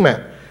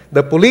policeman.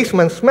 The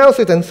policeman smells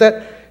it and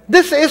said,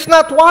 this is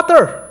not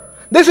water.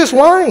 This is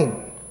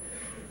wine.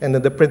 And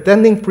then the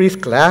pretending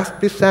priest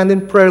clasps his hand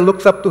in prayer,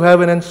 looks up to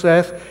heaven and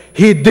says,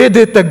 he did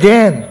it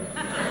again.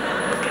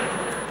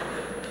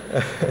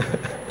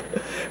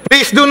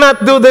 Please do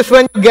not do this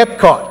when you get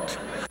caught.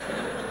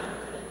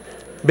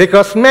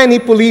 Because many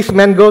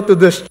policemen go to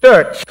this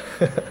church.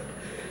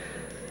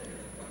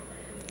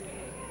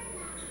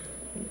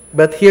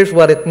 But here's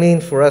what it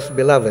means for us,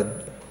 beloved.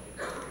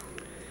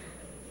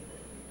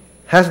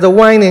 Has the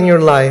wine in your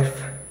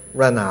life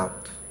run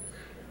out?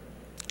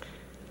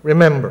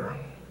 Remember,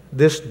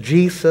 this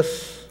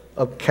Jesus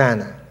of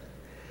Cana,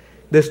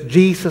 this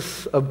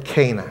Jesus of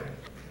Cana,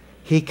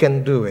 He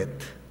can do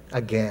it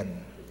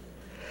again.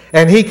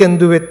 And He can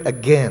do it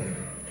again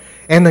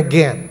and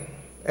again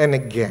and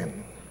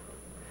again.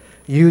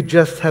 You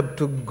just have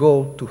to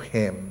go to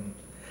Him.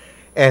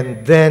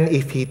 And then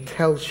if He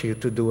tells you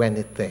to do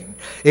anything,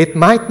 it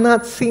might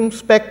not seem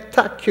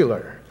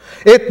spectacular.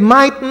 It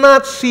might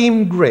not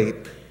seem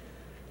great,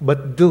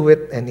 but do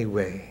it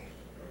anyway.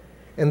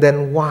 And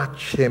then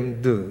watch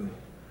Him do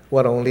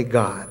what only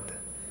God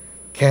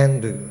can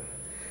do.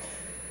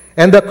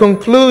 And the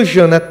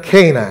conclusion at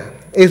Cana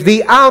is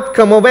the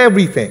outcome of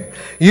everything.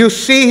 You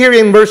see here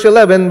in verse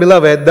 11,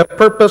 beloved, the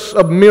purpose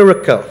of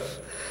miracles.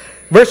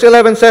 Verse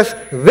 11 says,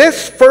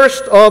 this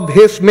first of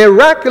His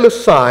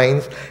miraculous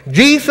signs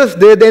Jesus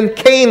did in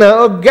Cana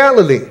of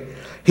Galilee.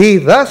 He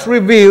thus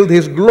revealed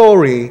His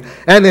glory,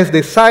 and His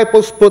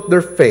disciples put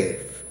their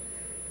faith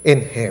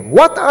in Him.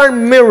 What are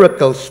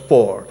miracles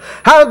for?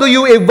 How do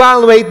you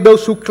evaluate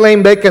those who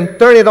claim they can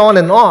turn it on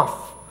and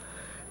off?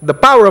 The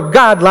power of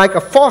God like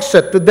a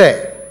faucet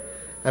today.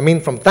 I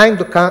mean, from time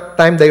to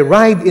time they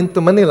ride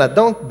into Manila,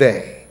 don't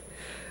they?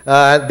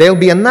 They'll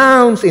be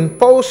announced in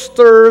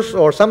posters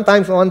or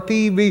sometimes on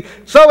TV.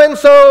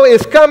 So-and-so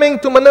is coming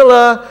to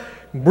Manila.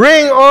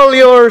 Bring all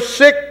your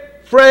sick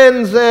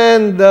friends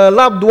and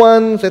loved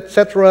ones,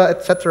 etc.,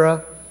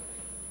 etc.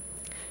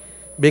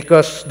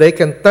 Because they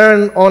can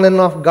turn on and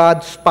off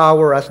God's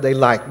power as they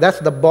like. That's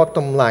the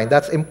bottom line.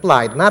 That's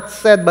implied. Not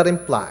said, but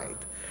implied.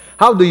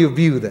 How do you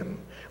view them?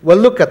 Well,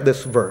 look at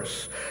this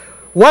verse.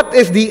 What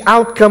is the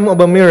outcome of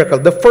a miracle?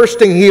 The first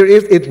thing here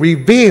is it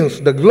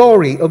reveals the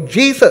glory of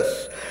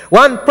Jesus.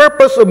 One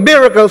purpose of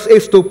miracles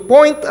is to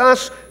point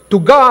us to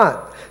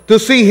God, to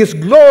see His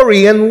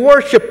glory and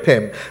worship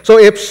Him. So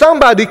if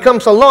somebody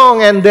comes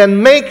along and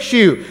then makes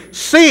you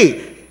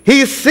see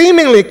He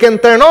seemingly can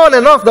turn on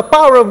and off the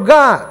power of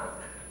God,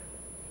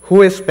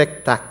 who is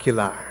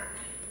spectacular,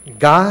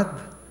 God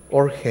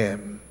or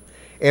Him?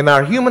 In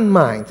our human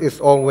minds, it's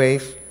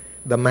always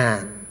the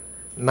man,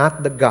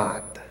 not the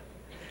God,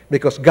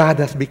 because God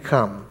has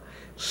become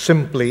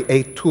simply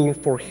a tool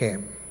for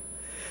Him.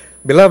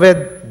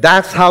 Beloved,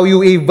 that's how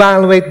you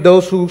evaluate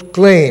those who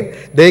claim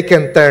they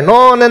can turn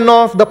on and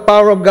off the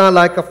power of God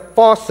like a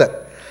faucet.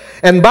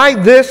 And by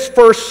this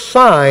first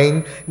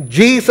sign,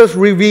 Jesus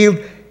revealed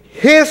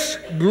His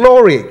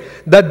glory,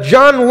 the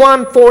John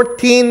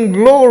 1:14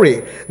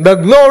 glory, the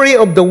glory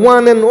of the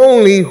one and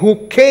only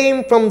who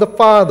came from the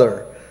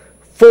Father,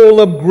 full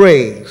of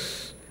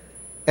grace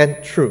and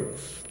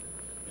truth.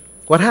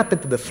 What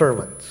happened to the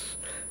servants?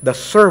 The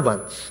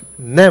servants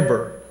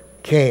never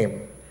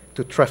came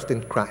to trust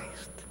in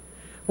Christ.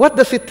 What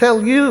does it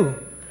tell you?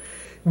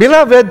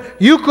 Beloved,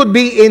 you could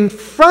be in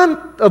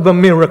front of a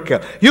miracle.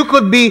 You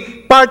could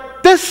be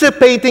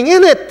participating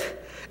in it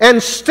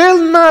and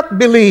still not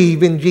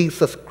believe in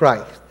Jesus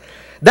Christ.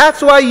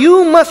 That's why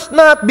you must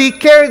not be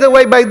carried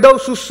away by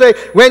those who say,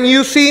 when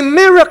you see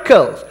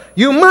miracles,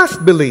 you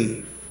must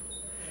believe.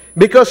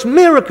 Because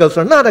miracles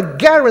are not a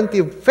guarantee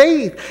of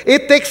faith.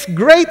 It takes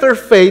greater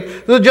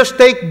faith to just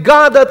take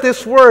God at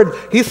His word,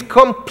 His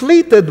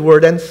completed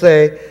word, and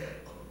say,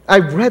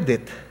 I've read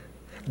it.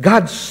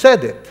 God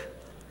said it.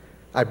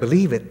 I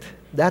believe it.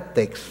 That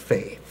takes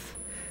faith.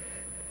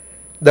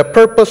 The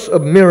purpose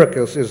of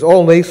miracles is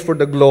always for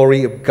the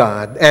glory of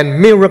God, and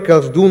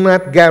miracles do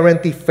not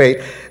guarantee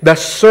faith. The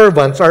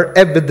servants are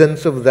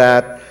evidence of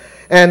that.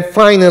 And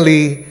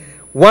finally,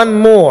 one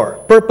more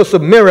purpose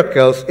of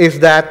miracles is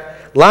that,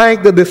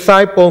 like the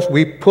disciples,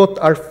 we put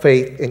our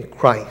faith in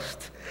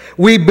Christ.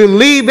 We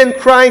believe in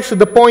Christ to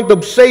the point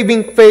of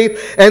saving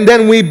faith, and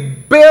then we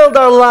build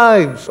our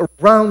lives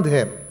around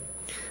Him.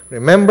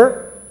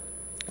 Remember,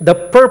 the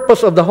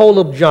purpose of the whole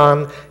of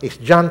John is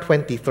John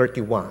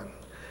 20:31.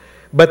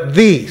 But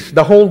these,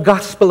 the whole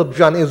Gospel of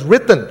John, is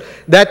written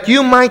that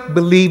you might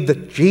believe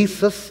that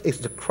Jesus is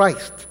the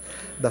Christ,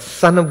 the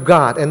Son of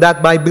God, and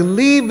that by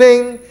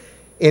believing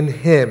in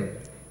Him,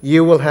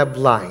 you will have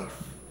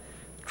life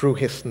through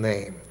His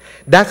name.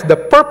 That's the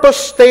purpose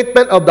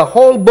statement of the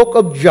whole book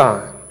of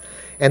John.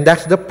 And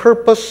that's the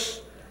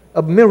purpose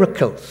of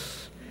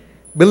miracles.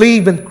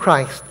 Believe in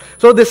Christ.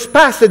 So this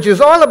passage is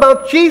all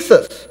about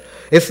Jesus.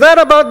 It's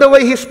not about the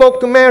way He spoke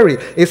to Mary.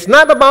 It's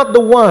not about the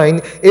wine.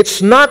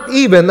 It's not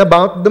even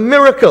about the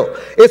miracle.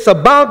 It's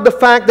about the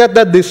fact that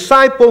the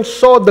disciples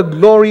saw the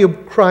glory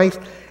of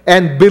Christ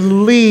and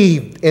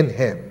believed in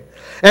Him.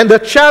 And the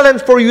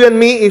challenge for you and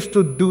me is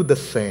to do the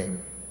same.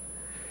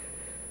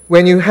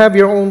 When you have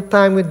your own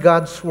time with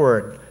God's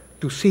Word,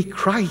 to see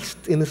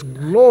Christ in His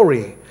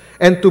glory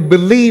and to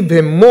believe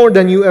Him more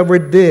than you ever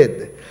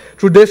did.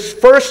 Through this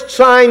first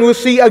sign, we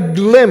see a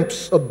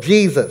glimpse of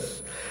Jesus.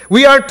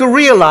 We are to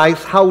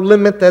realize how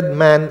limited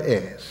man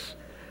is.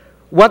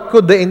 What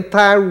could the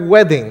entire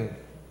wedding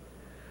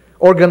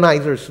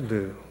organizers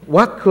do?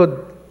 What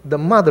could the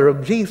mother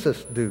of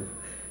Jesus do?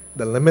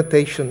 The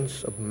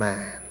limitations of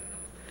man.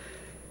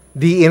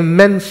 The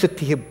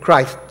immensity of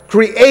Christ.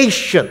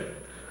 Creation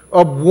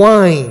of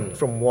wine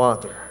from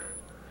water.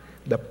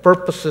 The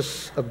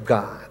purposes of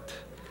God.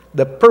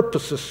 The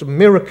purposes of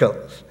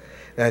miracles.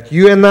 That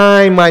you and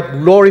I might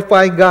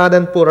glorify God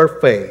and put our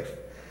faith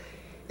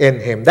in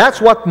Him.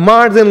 That's what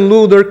Martin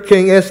Luther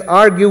King is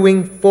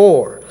arguing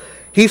for.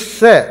 He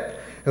said,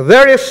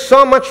 there is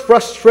so much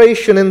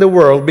frustration in the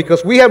world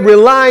because we have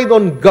relied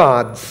on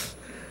gods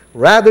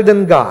rather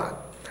than God.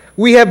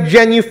 We have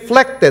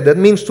genuflected, that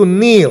means to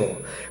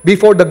kneel,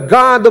 before the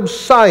God of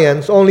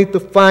science only to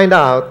find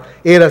out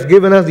it has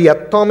given us the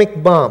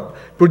atomic bomb,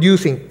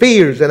 producing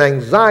fears and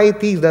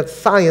anxieties that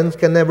science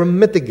can never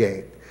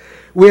mitigate.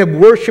 We have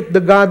worshipped the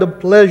God of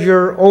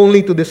pleasure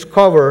only to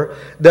discover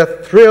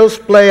that thrills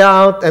play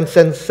out and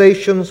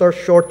sensations are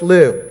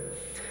short-lived.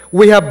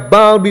 We have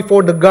bowed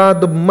before the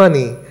God of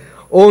money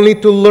only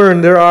to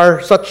learn there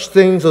are such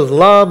things as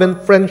love and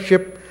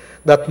friendship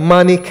that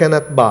money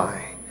cannot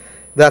buy.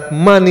 That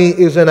money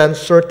is an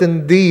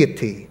uncertain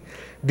deity.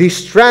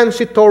 These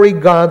transitory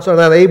gods are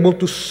not able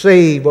to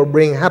save or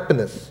bring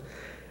happiness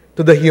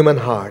to the human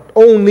heart.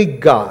 Only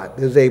God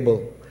is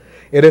able.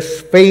 It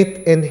is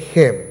faith in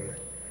Him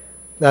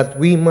that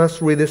we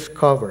must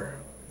rediscover.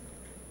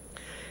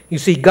 You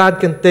see, God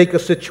can take a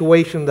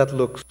situation that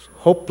looks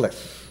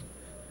hopeless,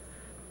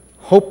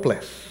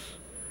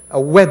 a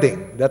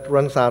wedding that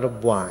runs out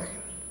of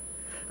wine,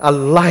 a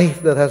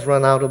life that has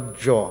run out of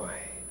joy,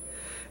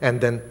 and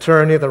then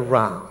turn it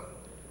around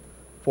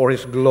for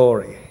His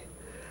glory.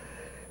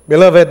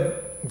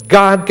 Beloved,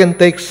 God can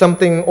take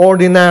something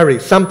ordinary,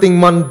 something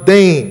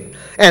mundane,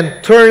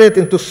 and turn it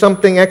into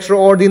something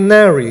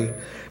extraordinary,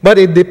 but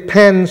it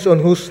depends on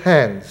whose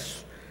hands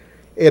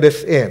it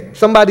is in.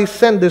 Somebody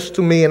sent this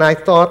to me, and I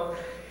thought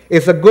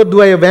it's a good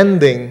way of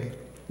ending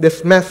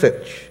this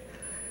message.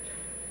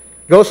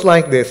 It goes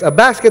like this. A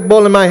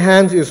basketball in my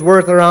hands is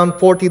worth around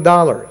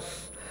 $40.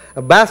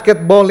 A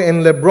basketball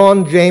in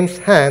LeBron James'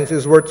 hands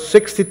is worth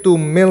 $62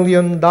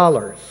 million.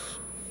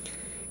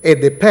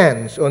 It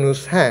depends on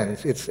whose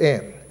hands it's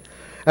in.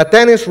 A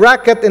tennis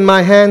racket in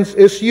my hands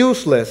is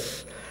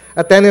useless.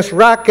 A tennis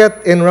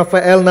racket in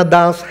Rafael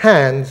Nadal's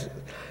hands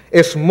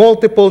is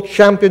multiple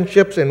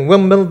championships in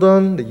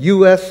Wimbledon, the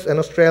U.S., and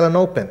Australian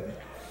Open.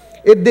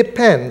 It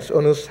depends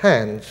on whose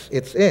hands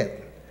it's in.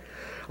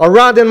 A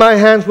rod in my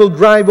hands will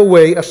drive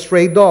away a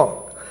stray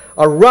dog.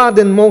 A rod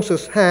in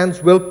Moses'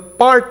 hands will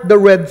part the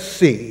Red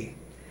Sea.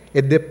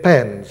 It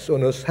depends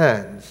on whose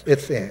hands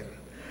it's in.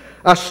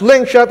 A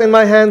slingshot in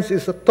my hands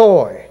is a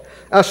toy.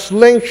 A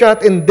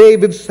slingshot in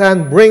David's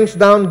hand brings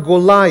down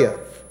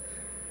Goliath.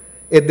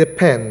 It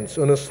depends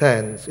on whose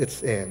hands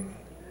it's in.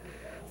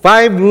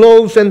 5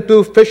 loaves and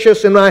 2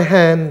 fishes in my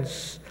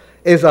hands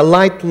is a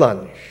light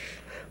lunch.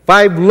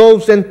 5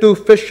 loaves and 2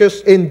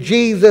 fishes in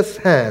Jesus'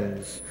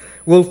 hands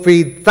will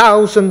feed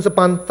thousands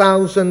upon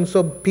thousands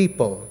of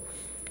people.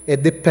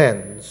 It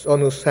depends on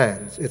whose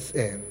hands it's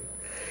in.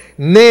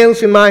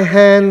 Nails in my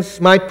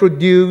hands might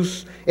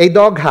produce a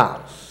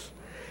doghouse.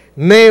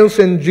 Nails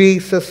in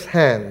Jesus'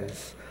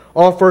 hands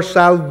offer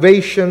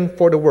salvation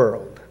for the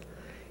world.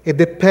 It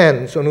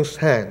depends on whose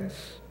hands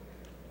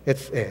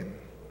it's in.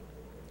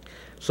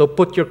 So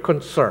put your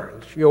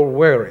concerns, your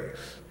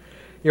worries,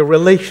 your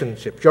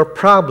relationships, your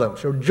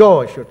problems, your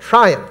joys, your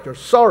triumphs, your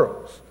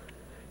sorrows,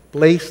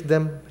 place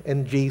them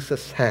in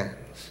Jesus'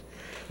 hands,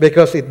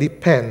 because it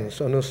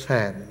depends on whose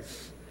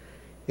hands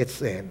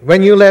it's in.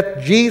 When you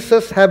let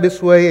Jesus have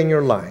His way in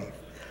your life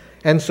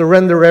and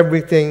surrender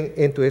everything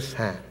into His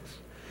hands,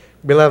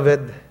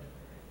 beloved,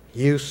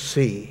 you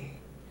see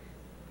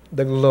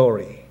the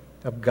glory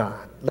of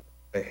God. Let's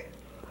pray.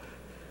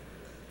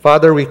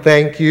 Father, we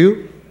thank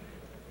You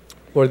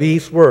for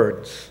these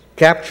words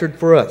captured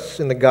for us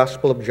in the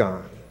Gospel of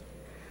John.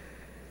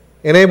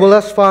 Enable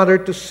us, Father,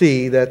 to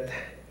see that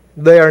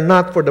they are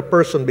not for the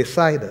person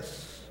beside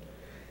us.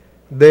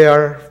 They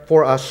are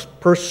for us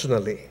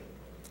personally,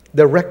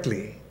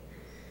 directly,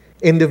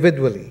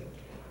 individually.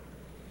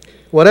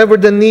 Whatever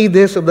the need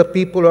is of the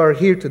people who are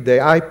here today,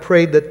 I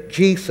pray that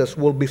Jesus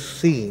will be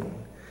seen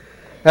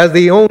as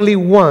the only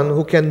one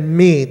who can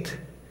meet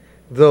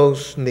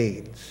those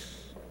needs.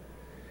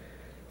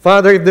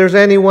 Father, if there's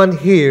anyone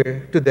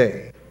here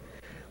today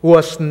who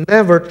has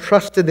never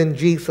trusted in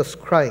Jesus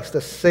Christ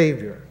as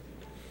Savior,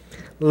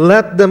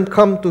 let them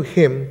come to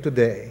Him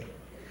today.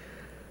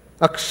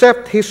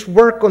 Accept His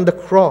work on the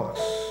cross,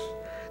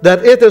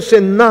 that it is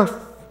enough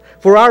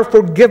for our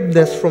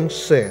forgiveness from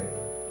sin,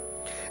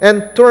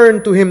 and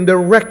turn to Him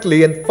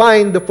directly and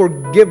find the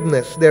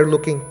forgiveness they're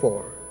looking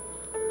for.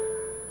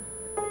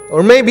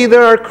 Or maybe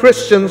there are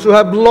Christians who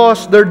have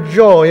lost their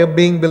joy of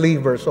being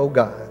believers, oh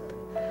God.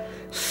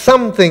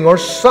 Something or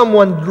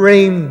someone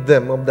drained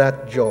them of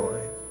that joy.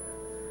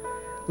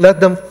 Let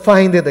them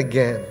find it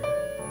again.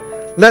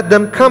 Let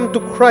them come to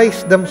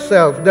Christ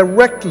themselves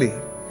directly,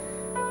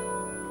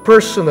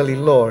 personally,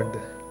 Lord.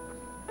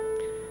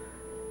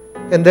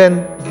 And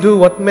then do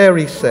what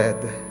Mary said.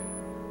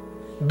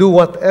 Do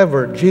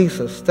whatever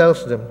Jesus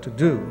tells them to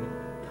do,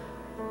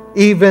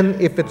 even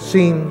if it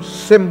seems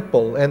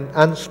simple and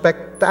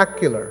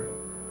unspectacular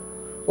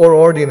or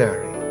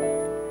ordinary.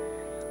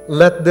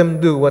 Let them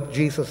do what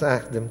Jesus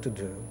asked them to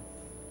do.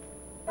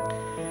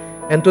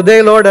 And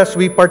today, Lord, as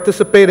we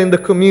participate in the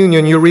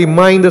communion, You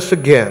remind us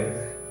again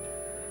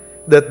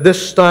that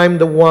this time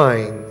the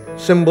wine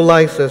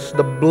symbolizes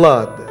the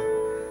blood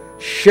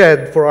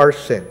shed for our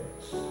sins.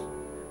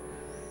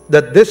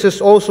 That this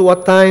is also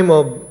a time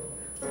of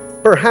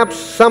perhaps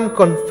some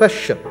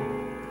confession,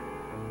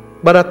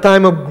 but a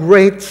time of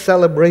great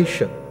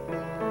celebration,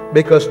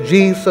 because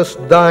Jesus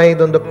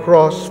died on the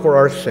cross for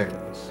our sins.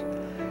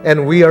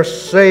 And we are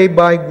saved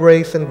by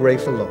grace and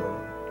grace alone.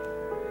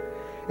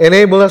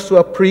 Enable us to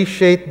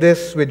appreciate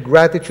this with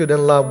gratitude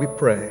and love, we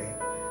pray.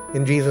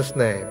 In Jesus'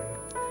 name,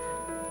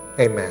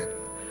 amen.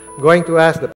 I'm going to ask the